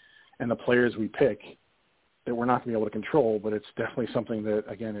playing and the players we pick that we're not going to be able to control, but it's definitely something that,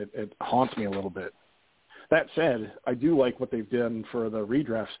 again, it haunts me a little bit. That said, I do like what they've done for the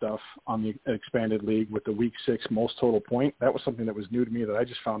redraft stuff on the expanded league with the Week 6 most total point. That was something that was new to me that I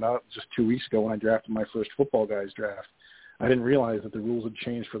just found out just 2 weeks ago when I drafted my first Footballguys draft. I didn't realize that the rules had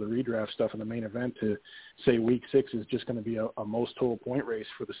changed for the redraft stuff in the main event to say Week 6 is just going to be a most total point race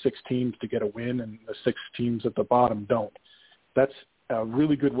for the 6 teams to get a win and the 6 teams at the bottom don't. That's a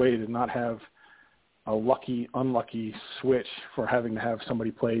really good way to not have a lucky, unlucky switch for having to have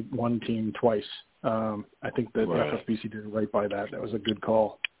somebody play one team twice. I think that FFPC did right by that. That was a good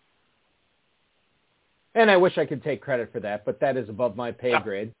call. And I wish I could take credit for that, but that is above my pay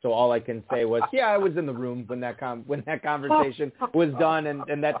grade. So all I can say was, I was in the room when that conversation was done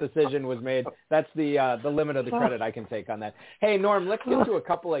and that decision was made. That's the limit of the credit I can take on that. Hey, Norm, let's get to a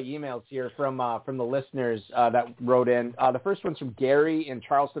couple of emails here from the listeners that wrote in. The first one's from Gary in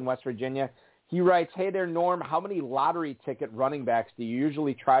Charleston, West Virginia. He writes, "Hey there, Norm. How many lottery ticket running backs do you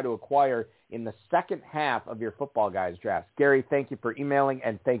usually try to acquire in the second half of your Footballguys drafts?" Gary, thank you for emailing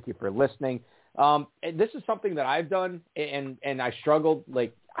and thank you for listening. This is something that I've done, and I struggled.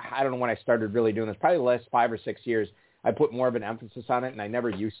 Like, I don't know when I started really doing this. Probably the last 5 or 6 years, I put more of an emphasis on it, and I never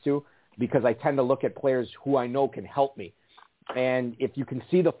used to because I tend to look at players who I know can help me. And if you can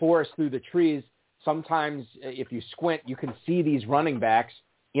see the forest through the trees, sometimes if you squint, you can see these running backs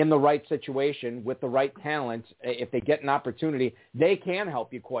in the right situation with the right talent. If they get an opportunity, they can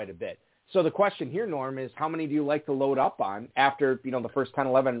help you quite a bit. So the question here, Norm, is how many do you like to load up on after, the first 10,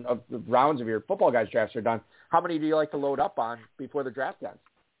 11 of the rounds of your Footballguys drafts are done? How many do you like to load up on before the draft ends?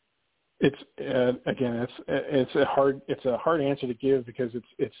 It's it's a hard answer to give because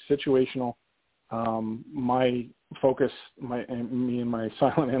it's situational. My focus, me and my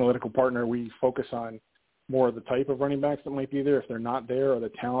silent analytical partner, we focus on more of the type of running backs that might be there. If they're not there, or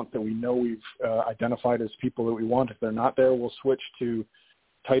the talent that we know we've identified as people that we want. If they're not there, we'll switch to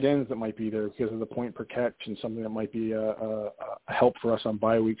tight ends that might be there because of the point per catch and something that might be a help for us on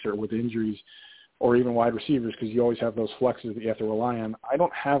bye weeks or with injuries, or even wide receivers because you always have those flexes that you have to rely on. I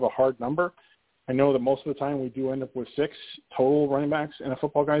don't have a hard number. I know that most of the time we do end up with 6 total running backs in a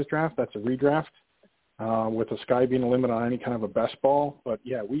Footballguys draft. That's a redraft with the sky being a limit on any kind of a best ball. But,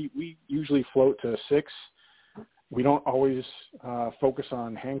 yeah, we usually float to 6. We don't always focus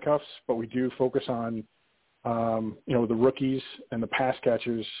on handcuffs, but we do focus on the rookies and the pass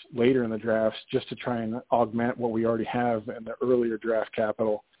catchers later in the drafts just to try and augment what we already have in the earlier draft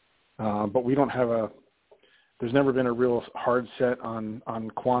capital. But we don't have there's never been a real hard set on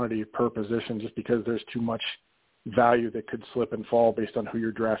quantity per position just because there's too much value that could slip and fall based on who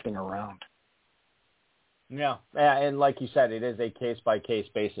you're drafting around. Yeah, and like you said, it is a case-by-case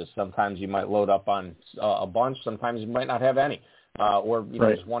basis. Sometimes you might load up on a bunch. Sometimes you might not have any. Or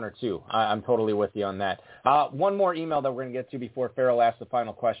just 1 or 2. I'm totally with you on that. One more email that we're going to get to before Farrell asks the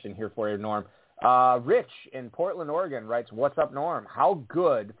final question here for you, Norm. Rich in Portland, Oregon writes, "What's up, Norm? How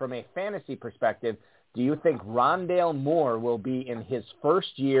good, from a fantasy perspective, do you think Rondale Moore will be in his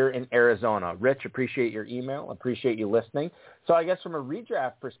first year in Arizona? Rich, appreciate your email. Appreciate you listening. So I guess from a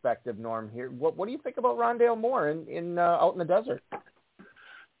redraft perspective, Norm, here, what do you think about Rondale Moore in out in the desert?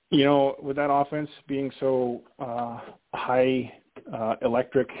 You know, with that offense being so high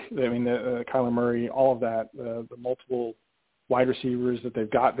electric, I mean, Kyler Murray, all of that, the multiple wide receivers that they've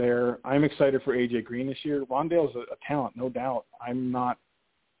got there, I'm excited for A.J. Green this year. Rondale's a talent, no doubt. I'm not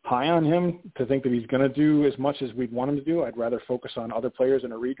high on him to think that he's going to do as much as we'd want him to do. I'd rather focus on other players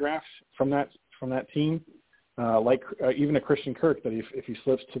in a redraft from that team, like even a Christian Kirk, that if he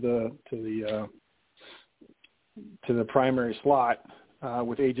slips to the primary slot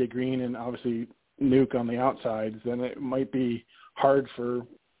with A.J. Green and obviously Nuke on the outsides, then it might be hard for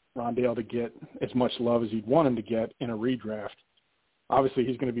Rondale to get as much love as he'd want him to get in a redraft. Obviously,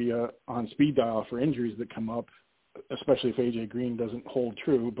 he's going to be on speed dial for injuries that come up, especially if A.J. Green doesn't hold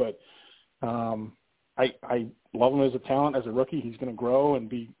true. But I love him as a talent. As a rookie, he's going to grow and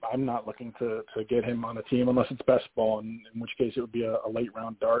be – I'm not looking to get him on a team unless it's best ball, in which case it would be a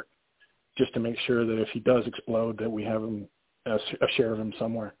late-round dart just to make sure that if he does explode that we have him a share of him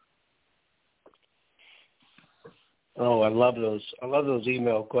somewhere. Oh, I love those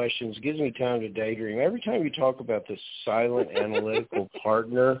email questions. It gives me time to daydream. Every time you talk about this silent analytical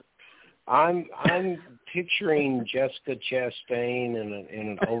partner, I'm picturing Jessica Chastain in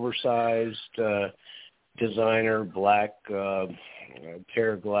an oversized designer black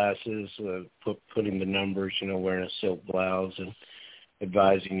pair of glasses, putting the numbers, wearing a silk blouse and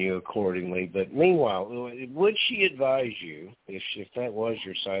advising you accordingly. But meanwhile, would she advise you, if that was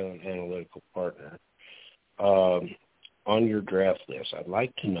your silent analytical partner, on your draft list? I'd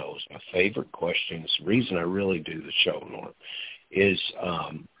like to know, it's my favorite question, it's the reason I really do the show, Norm, is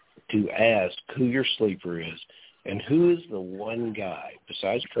to ask who your sleeper is and who is the one guy,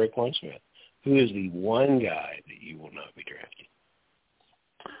 besides Traquan Smith, who is the one guy that you will not be drafting?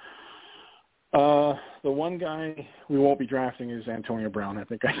 The one guy we won't be drafting is Antonio Brown. I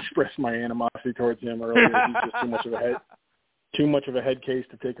think I expressed my animosity towards him earlier. He's just too much of a head case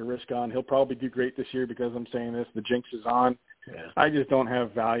to take a risk on. He'll probably do great this year because I'm saying this. The jinx is on. Yeah. I just don't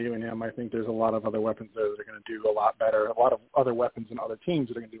have value in him. I think there's a lot of other weapons there that are going to do a lot better, a lot of other weapons and other teams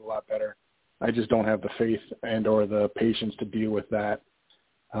that are going to do a lot better. I just don't have the faith and or the patience to deal with that.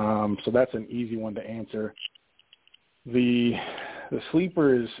 So that's an easy one to answer. The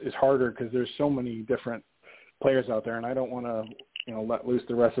sleeper is harder because there's so many different players out there, and I don't want to let loose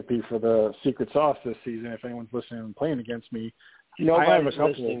the recipe for the secret sauce this season. If anyone's listening and playing against me, nobody's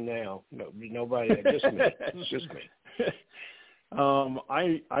listening now. No, nobody. Just me. It's just me.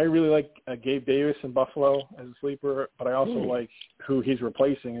 I really like Gabe Davis in Buffalo as a sleeper, but I also like who he's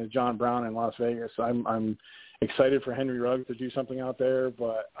replacing as John Brown in Las Vegas. I'm excited for Henry Ruggs to do something out there,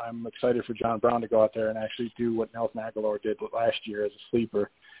 but I'm excited for John Brown to go out there and actually do what Nelson Aguilar did last year as a sleeper.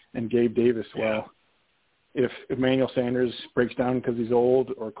 And Gabe Davis, well, if Emmanuel Sanders breaks down because he's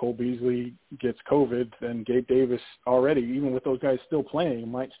old or Cole Beasley gets COVID, then Gabe Davis already, even with those guys still playing,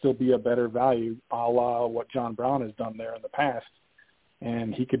 might still be a better value, a la what John Brown has done there in the past.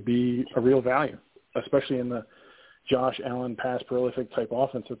 And he could be a real value, especially in the Josh Allen pass prolific type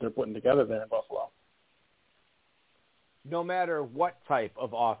offense that they're putting together there in Buffalo. No matter what type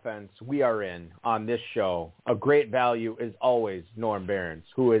of offense we are in on this show, a great value is always Norm Behrens,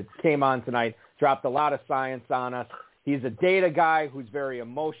 who came on tonight, dropped a lot of science on us. He's a data guy who's very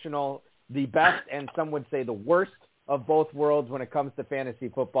emotional, the best and some would say the worst of both worlds when it comes to fantasy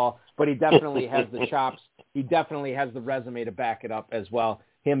football, but he definitely has the chops. He definitely has the resume to back it up as well,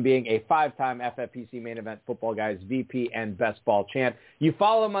 him being a 5-time FFPC Main Event Football Guys VP and Best Ball Champ. You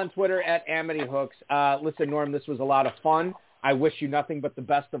follow him on Twitter at AmityHooks. Listen, Norm, this was a lot of fun. I wish you nothing but the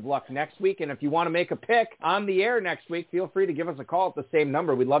best of luck next week. And if you want to make a pick on the air next week, feel free to give us a call at the same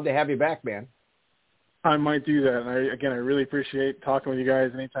number. We'd love to have you back, man. I might do that. And I really appreciate talking with you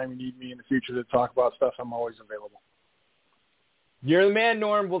guys. Anytime you need me in the future to talk about stuff, I'm always available. You're the man,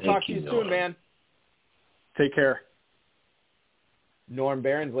 Norm. We'll talk to you soon, man. Take care. Norm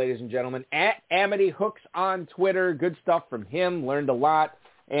Behrens, ladies and gentlemen, at AmityHooks on Twitter. Good stuff from him. Learned a lot.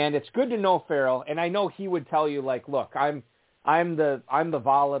 And it's good to know Farrell. And I know he would tell you, like, look, I'm the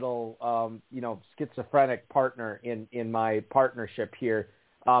volatile, schizophrenic partner in my partnership here.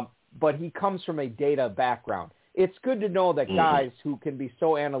 But he comes from a data background. It's good to know that guys who can be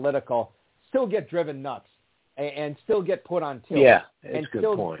so analytical still get driven nuts and still get put on tilt. Yeah, that's and a good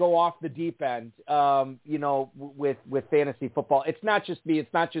still point. Go off the deep end, with fantasy football. It's not just me.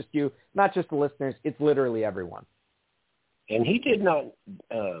 It's not just you. Not just the listeners. It's literally everyone. And he did not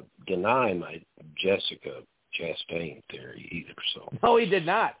deny my Jessica Chastain there either. So no, he did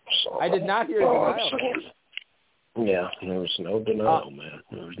not. I did not hear denial. Yeah, there was no denial, man.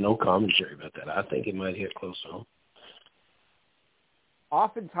 There was no commentary about that. I think it might hit close to home.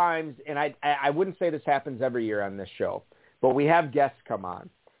 Oftentimes, and I wouldn't say this happens every year on this show, but we have guests come on,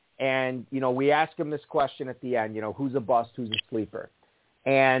 and, you know, we ask them this question at the end, you know, who's a bust, who's a sleeper?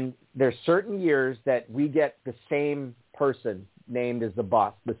 And there's certain years that we get the same person named as the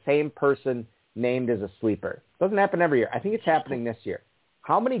bust, the same person named as a sleeper. Doesn't happen every year. I think it's happening this year.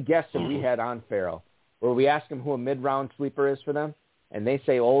 How many guests have we had on, Farrell, where we ask them who a mid-round sleeper is for them, and they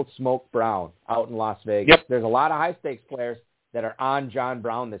say Old Smoke Brown out in Las Vegas? Yep. There's a lot of high-stakes players that are on John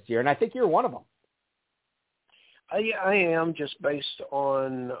Brown this year, and I think you're one of them. I am, just based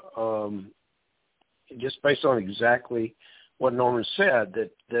on exactly what Norman said,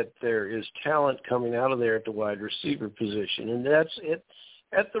 that there is talent coming out of there at the wide receiver position, and that's it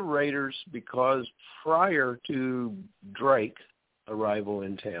at the Raiders, because prior to Drake arrival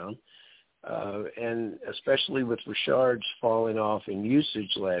in town, and especially with Richard's falling off in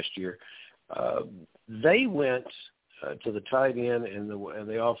usage last year, they went to the tight end, and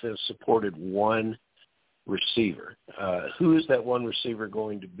the offense supported one receiver. Who is that one receiver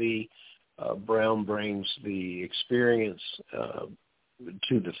going to be? Brown brings the experience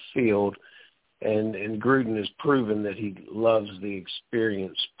to the field, and Gruden has proven that he loves the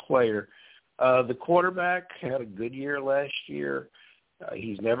experienced player. The quarterback had a good year last year.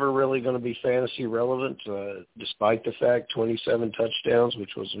 He's never really going to be fantasy relevant, despite the fact 27 touchdowns,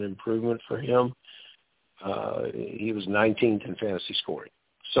 which was an improvement for him. He was 19th in fantasy scoring.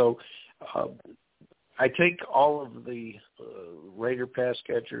 So I take all of the Raider pass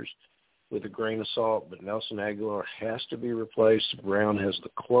catchers with a grain of salt, but Nelson Aguilar has to be replaced. Brown has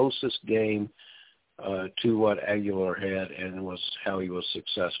the closest game to what Aguilar had, and was how he was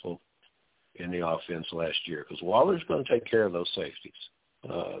successful in the offense last year, because Waller's going to take care of those safeties.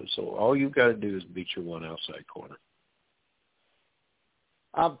 So all you've got to do is beat your one outside corner.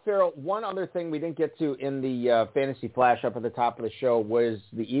 Farrell, one other thing we didn't get to in the fantasy flash up at the top of the show was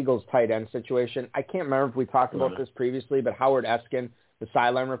the Eagles tight end situation. I can't remember if we talked about this previously, but Howard Eskin, the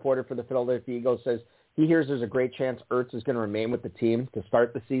sideline reporter for the Philadelphia Eagles, says he hears there's a great chance Ertz is going to remain with the team to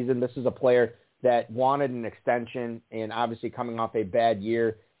start the season. This is a player that wanted an extension, and obviously coming off a bad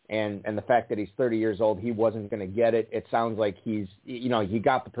year, and the fact that he's 30 years old, he wasn't going to get it. It sounds like he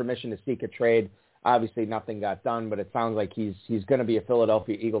got the permission to seek a trade. Obviously nothing got done, but it sounds like he's going to be a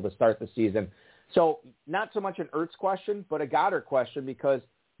Philadelphia Eagle to start the season. So not so much an Ertz question, but a Goddard question, because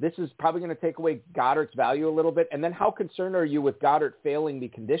this is probably going to take away Goddard's value a little bit. And then how concerned are you with Goddard failing the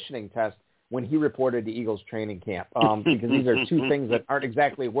conditioning test when he reported to Eagles training camp? Because these are two things that aren't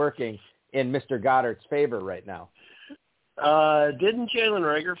exactly working in Mr. Goddard's favor right now. Didn't Jalen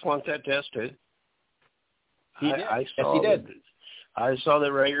Reagor flunk that test too? He did. Yes, he did. I saw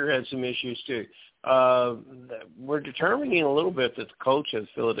that Reagor had some issues too. We're determining a little bit that the coach of the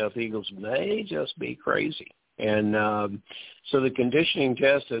Philadelphia Eagles may just be crazy. And so the conditioning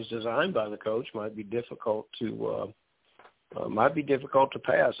test as designed by the coach might be difficult to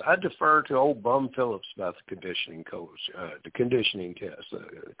pass. I defer to old Bum Phillips about the conditioning test.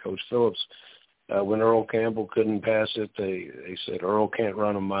 Coach Phillips, when Earl Campbell couldn't pass it, they said Earl can't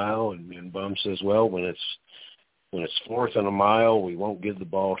run a mile, and Bum says, well, when it's fourth and a mile, we won't give the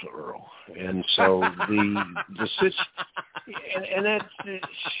ball to Earl. And so that's,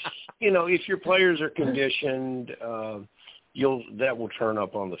 if your players are conditioned, that will turn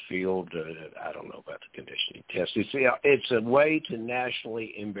up on the field. I don't know about the conditioning test. It's a way to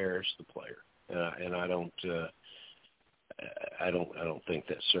nationally embarrass the player, and I don't think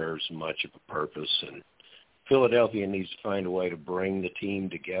that serves much of a purpose. And Philadelphia needs to find a way to bring the team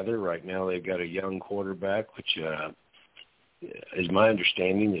together. Right now they've got a young quarterback, which is my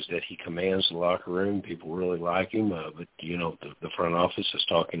understanding is that he commands the locker room. People really like him, but the front office is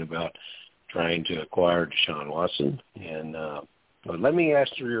talking about trying to acquire Deshaun Watson. And but let me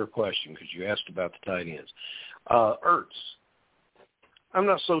ask you your question, because you asked about the tight ends. Ertz, I'm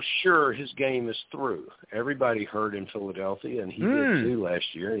not so sure his game is through. Everybody hurt in Philadelphia, and he did too last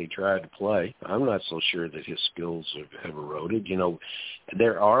year, and he tried to play. I'm not so sure that his skills have eroded.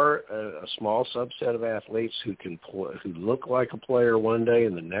 There are a small subset of athletes who can play, who look like a player one day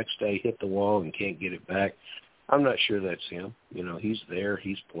and the next day hit the wall and can't get it back. I'm not sure that's him. He's there,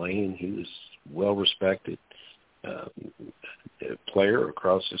 he's playing, he was well-respected player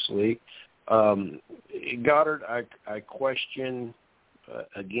across this league. Goddard, I question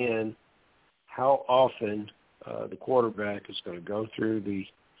again how often the quarterback is going to go through the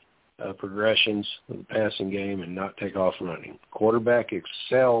progressions of the passing game and not take off running. Quarterback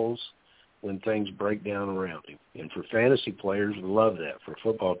excels when things break down around him. And for fantasy players, we love that. For a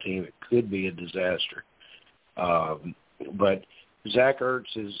football team, it could be a disaster. But Zach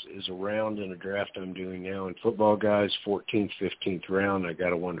Ertz is around in a draft I'm doing now. In Footballguys, 14th, 15th round. I got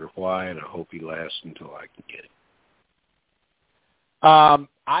to wonder why, and I hope he lasts until I can get him.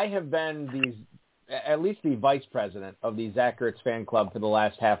 I have been at least the vice president of the Zach Ertz fan club for the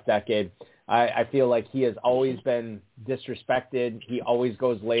last half decade. I feel like he has always been disrespected. He always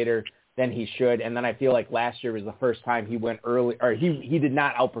goes later than he should. And then I feel like last year was the first time he went early, or he did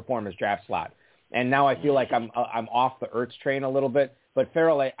not outperform his draft slot. And now I feel like I'm off the Ertz train a little bit. But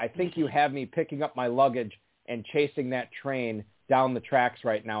Farrell, I think you have me picking up my luggage and chasing that train down the tracks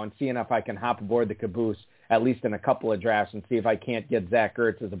right now and seeing if I can hop aboard the caboose, at least in a couple of drafts, and see if I can't get Zach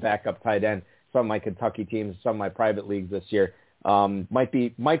Ertz as a backup tight end. Some of my Kentucky teams, some of my private leagues this year. Might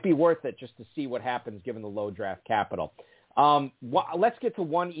be worth it just to see what happens given the low draft capital. Let's get to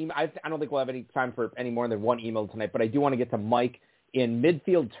one email. I don't think we'll have any time for any more than one email tonight, but I do want to get to Mike in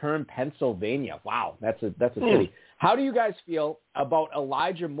Midfield Term, Pennsylvania. Wow, that's a city. How do you guys feel about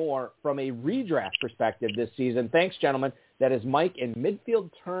Elijah Moore from a redraft perspective this season? Thanks, gentlemen. That is Mike in Midfield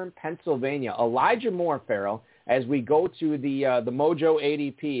Term, Pennsylvania. Elijah Moore, Farrell, as we go to the Mojo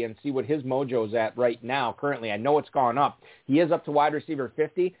ADP and see what his mojo is at right now. Currently, I know it's gone up. He is up to wide receiver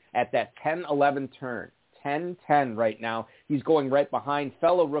 50 at that 10-11 turn. 10-10 right now. He's going right behind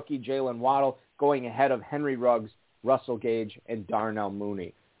fellow rookie Jalen Waddle, going ahead of Henry Ruggs, Russell Gage, and Darnell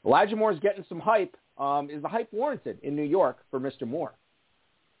Mooney. Elijah Moore's getting some hype. Is the hype warranted in New York for Mr. Moore?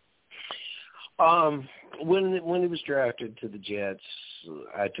 When he was drafted to the Jets,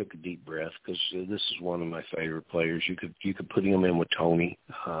 I took a deep breath because this is one of my favorite players. You could put him in with Tony,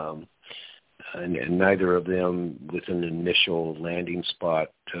 and neither of them with an initial landing spot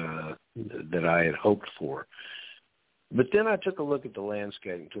that I had hoped for. But then I took a look at the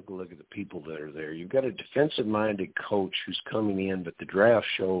landscape and took a look at the people that are there. You've got a defensive-minded coach who's coming in, but the draft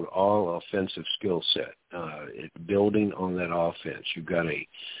showed all offensive skill set, building on that offense. You've got a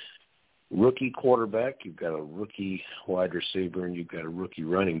rookie quarterback, you've got a rookie wide receiver, and you've got a rookie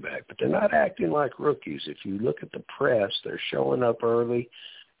running back. But they're not acting like rookies. If you look at the press, they're showing up early,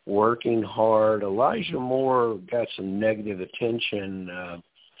 working hard. Elijah Moore got some negative attention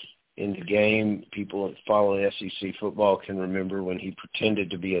in the game. People that follow SEC football can remember when he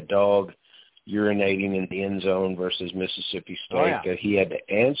pretended to be a dog urinating in the end zone versus Mississippi State. Oh, yeah. That he had to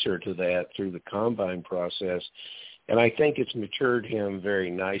answer to that through the combine process. And I think it's matured him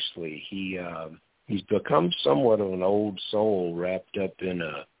very nicely. He's become somewhat of an old soul wrapped up in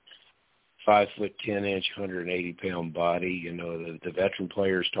a 5'10", 180-pound body. You know, the veteran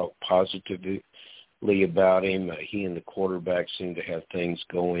players talk positively about him. He and the quarterback seem to have things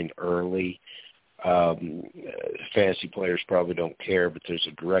going early. Fantasy players probably don't care, but there's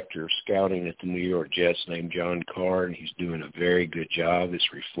a director of scouting at the New York Jets named John Carr, and he's doing a very good job.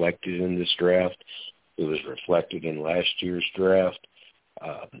 It's reflected in this draft. It was reflected in last year's draft.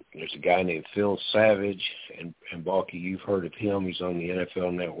 There's a guy named Phil Savage, and Balky, you've heard of him. He's on the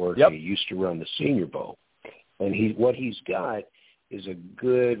NFL Network. Yep. He used to run the Senior Bowl. And what he's got is a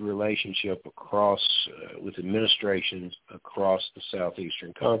good relationship across with administrations across the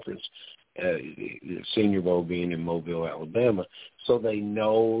Southeastern Conference, the Senior Bowl being in Mobile, Alabama. So they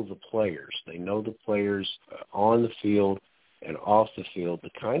know the players. They know the players on the field and off the field.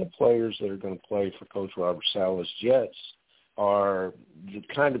 The kind of players that are going to play for Coach Robert Saleh's Jets are the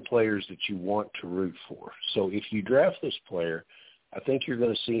kind of players that you want to root for. So if you draft this player, I think you're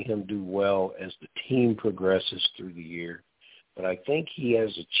going to see him do well as the team progresses through the year. But I think he has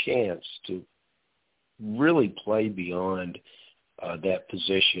a chance to really play beyond that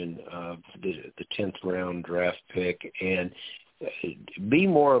position of the 10th round draft pick and be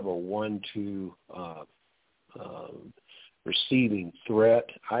more of a 1-2 receiving threat.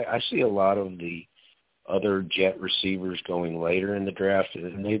 I see a lot of the other Jet receivers going later in the draft,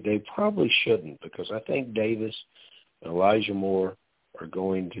 and they probably shouldn't, because I think Davis and Elijah Moore are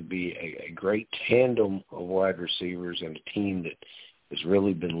going to be a great tandem of wide receivers and a team that has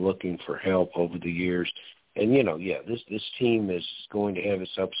really been looking for help over the years. And, you know, this team is going to have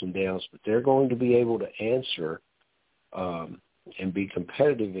its ups and downs, but they're going to be able to answer and be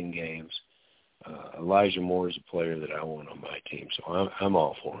competitive in games. Elijah Moore is a player that I want on my team, so I'm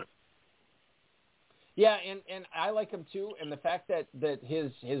all for him. Yeah, and I like him too, and the fact that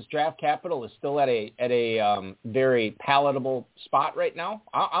his draft capital is still at a very palatable spot right now,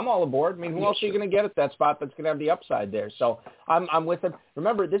 I'm all aboard. I mean, who else are you going to get at that spot that's going to have the upside there? So I'm with him.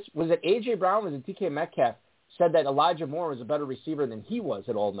 Remember, this was it A.J. Brown, was it DK Metcalf said that Elijah Moore was a better receiver than he was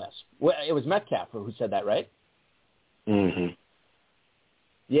at Ole Miss. Well, it was Metcalf who said that, right? Mm-hmm.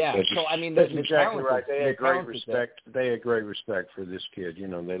 Yeah. So I mean, that's exactly right. They had great respect. They had great respect for this kid. You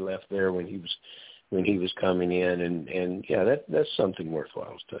know, they left there when he was coming in, and yeah, that's something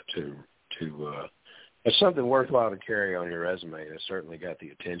worthwhile to it's something worthwhile to carry on your resume. It certainly got the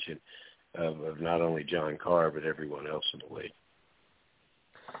attention of not only John Carr but everyone else in the league.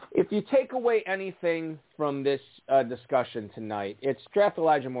 If you take away anything from this discussion tonight, it's draft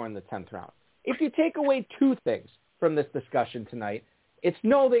Elijah Moore in the 10th round. If you take away two things from this discussion tonight, it's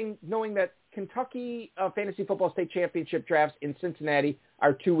knowing that Kentucky Fantasy Football State Championship drafts in Cincinnati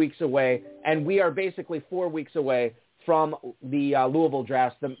are 2 weeks away, and we are basically 4 weeks away from the Louisville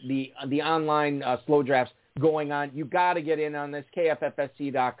drafts, the online slow drafts going on. You got to get in on this,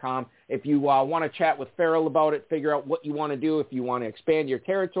 kffsc.com. If you want to chat with Farrell about it, figure out what you want to do, if you want to expand your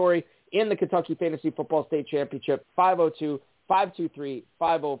territory in the Kentucky Fantasy Football State Championship,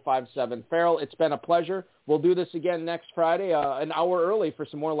 502-523-5057. Farrell, it's been a pleasure. We'll do this again next Friday, an hour early for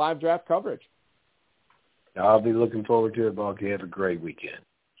some more live draft coverage. I'll be looking forward to it, Balky. Have a great weekend.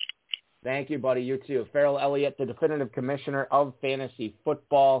 Thank you, buddy. You too. Farrell Elliott, the definitive commissioner of fantasy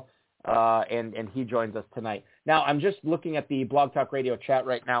football, and he joins us tonight. Now, I'm just looking at the Blog Talk Radio chat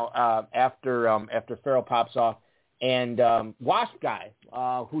right now after Farrell pops off, and Wasp Guy,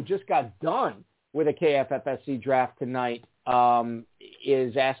 who just got done with a KFFSC draft tonight,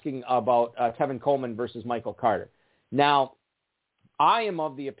 is asking about Tevin Coleman versus Michael Carter. Now, I am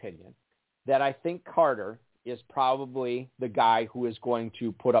of the opinion that I think Carter is probably the guy who is going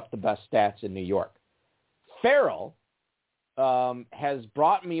to put up the best stats in New York. Farrell has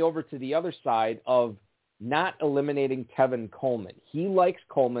brought me over to the other side of not eliminating Tevin Coleman. He likes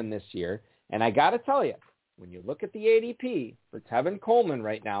Coleman this year, and I got to tell you, when you look at the ADP for Tevin Coleman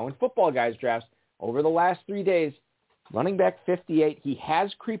right now in Football Guys drafts over the last 3 days, running back 58, he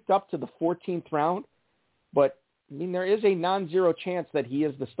has creeped up to the 14th round, but I mean, there is a non-zero chance that he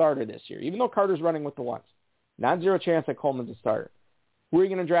is the starter this year, even though Carter's running with the ones. Non-zero chance that Coleman's a starter. Who are you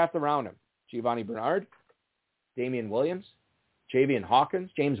going to draft around him? Giovanni Bernard, Damian Williams, Javian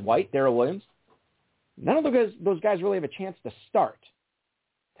Hawkins, James White, Darrell Williams. None of those guys really have a chance to start.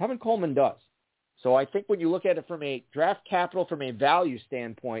 Tevin Coleman does. So I think when you look at it from a draft capital, from a value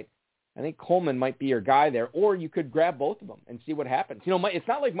standpoint, I think Coleman might be your guy there, or you could grab both of them and see what happens. You know, it's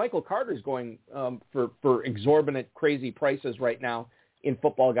not like Michael Carter's going for exorbitant, crazy prices right now in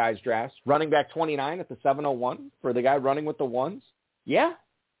Football Guys drafts. Running back 29 at the 701 for the guy running with the ones. Yeah,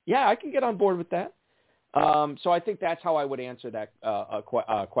 I can get on board with that. So I think that's how I would answer that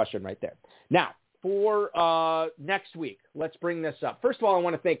question right there. Now, for next week, let's bring this up. First of all, I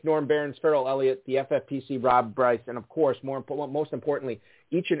want to thank Norm Behrens, Farrell Elliott, the FFPC, Rob Bryce, and of course, most importantly,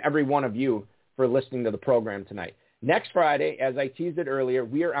 each and every one of you for listening to the program tonight. Next Friday, as I teased it earlier,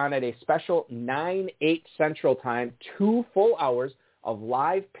 we are on at a special 9/8 Central Time, 2 full hours of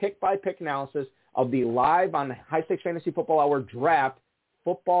live pick-by-pick analysis of the live on High Stakes Fantasy Football Hour draft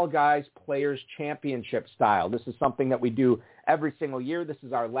Football Guys Players Championship style. This is something that we do every single year. This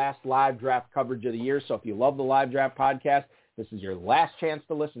is our last live draft coverage of the year. So if you love the live draft podcast, this is your last chance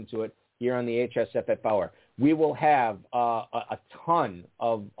to listen to it here on the HSFF Hour. We will have a ton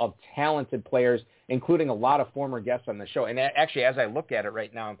of talented players, including a lot of former guests on the show. And actually, as I look at it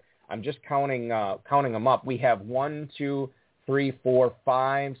right now, I'm just counting them up. We have 1, 2, 3, 4,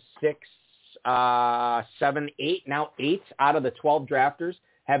 5, 6, 7, 8. Now 8 out of the 12 drafters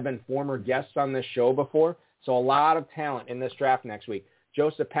have been former guests on this show before. So a lot of talent in this draft next week.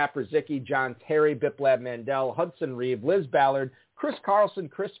 Joseph Paprzycki, John Terry, Biplab Mandel, Hudson Reeve, Liz Ballard, Chris Carlson,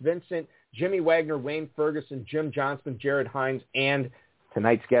 Chris Vincent, Jimmy Wagner, Wayne Ferguson, Jim Johnston, Jared Hines, and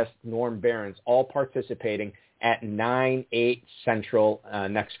tonight's guest, Norm Behrens, all participating at 9/8 Central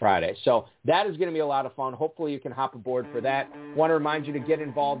next Friday. So that is going to be a lot of fun. Hopefully you can hop aboard for that. Want to remind you to get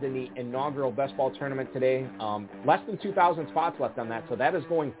involved in the inaugural Best Ball Tournament today. Less than 2,000 spots left on that, so that is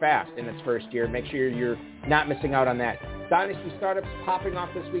going fast in its first year. Make sure you're not missing out on that. Dynasty startups popping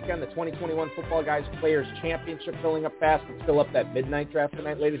off this weekend. The 2021 Football Guys Players Championship filling up fast. Let's fill up that midnight draft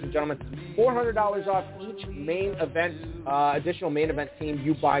tonight, ladies and gentlemen. $400 off each main event, additional main event team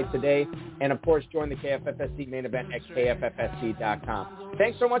you buy today. And, of course, join the KFFSC main event at kffsc.com.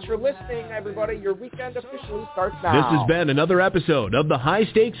 Thanks so much for listening, everybody. Your weekend officially starts now. This has been another episode of the High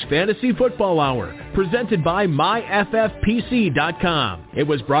Stakes Fantasy Football Hour, presented by myffpc.com. It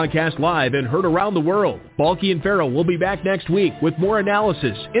was broadcast live and heard around the world. Balky and Farrell will be back next week with more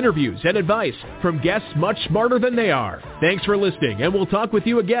analysis, interviews, and advice from guests much smarter than they are. Thanks for listening, and we'll talk with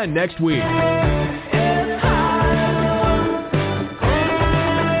you again next week.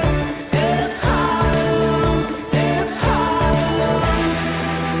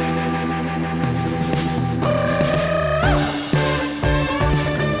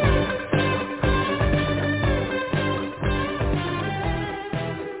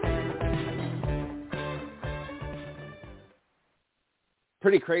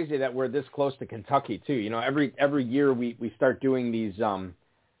 pretty crazy that we're this close to Kentucky too. Every year we start doing these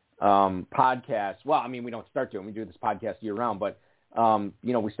podcasts. Well, I mean, we don't start doing. We do this podcast year round, but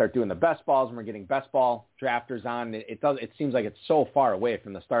we start doing the best balls, and we're getting best ball drafters on. It seems like it's so far away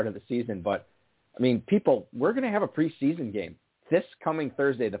from the start of the season, but I mean, people, we're going to have a preseason game this coming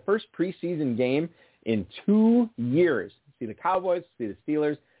Thursday, the first preseason game in 2 years. See the Cowboys, see the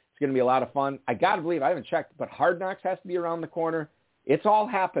Steelers. It's going to be a lot of fun. I got to believe, I haven't checked, but Hard Knocks has to be around the corner. It's all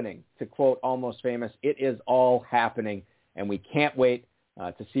happening, to quote Almost Famous. It is all happening, and we can't wait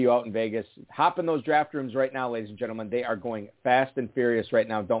to see you out in Vegas. Hop in those draft rooms right now, ladies and gentlemen. They are going fast and furious right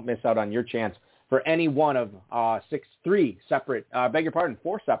now. Don't miss out on your chance for any one of four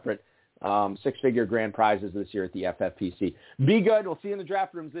separate six-figure grand prizes this year at the FFPC. Be good. We'll see you in the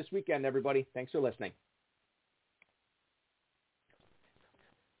draft rooms this weekend, everybody. Thanks for listening.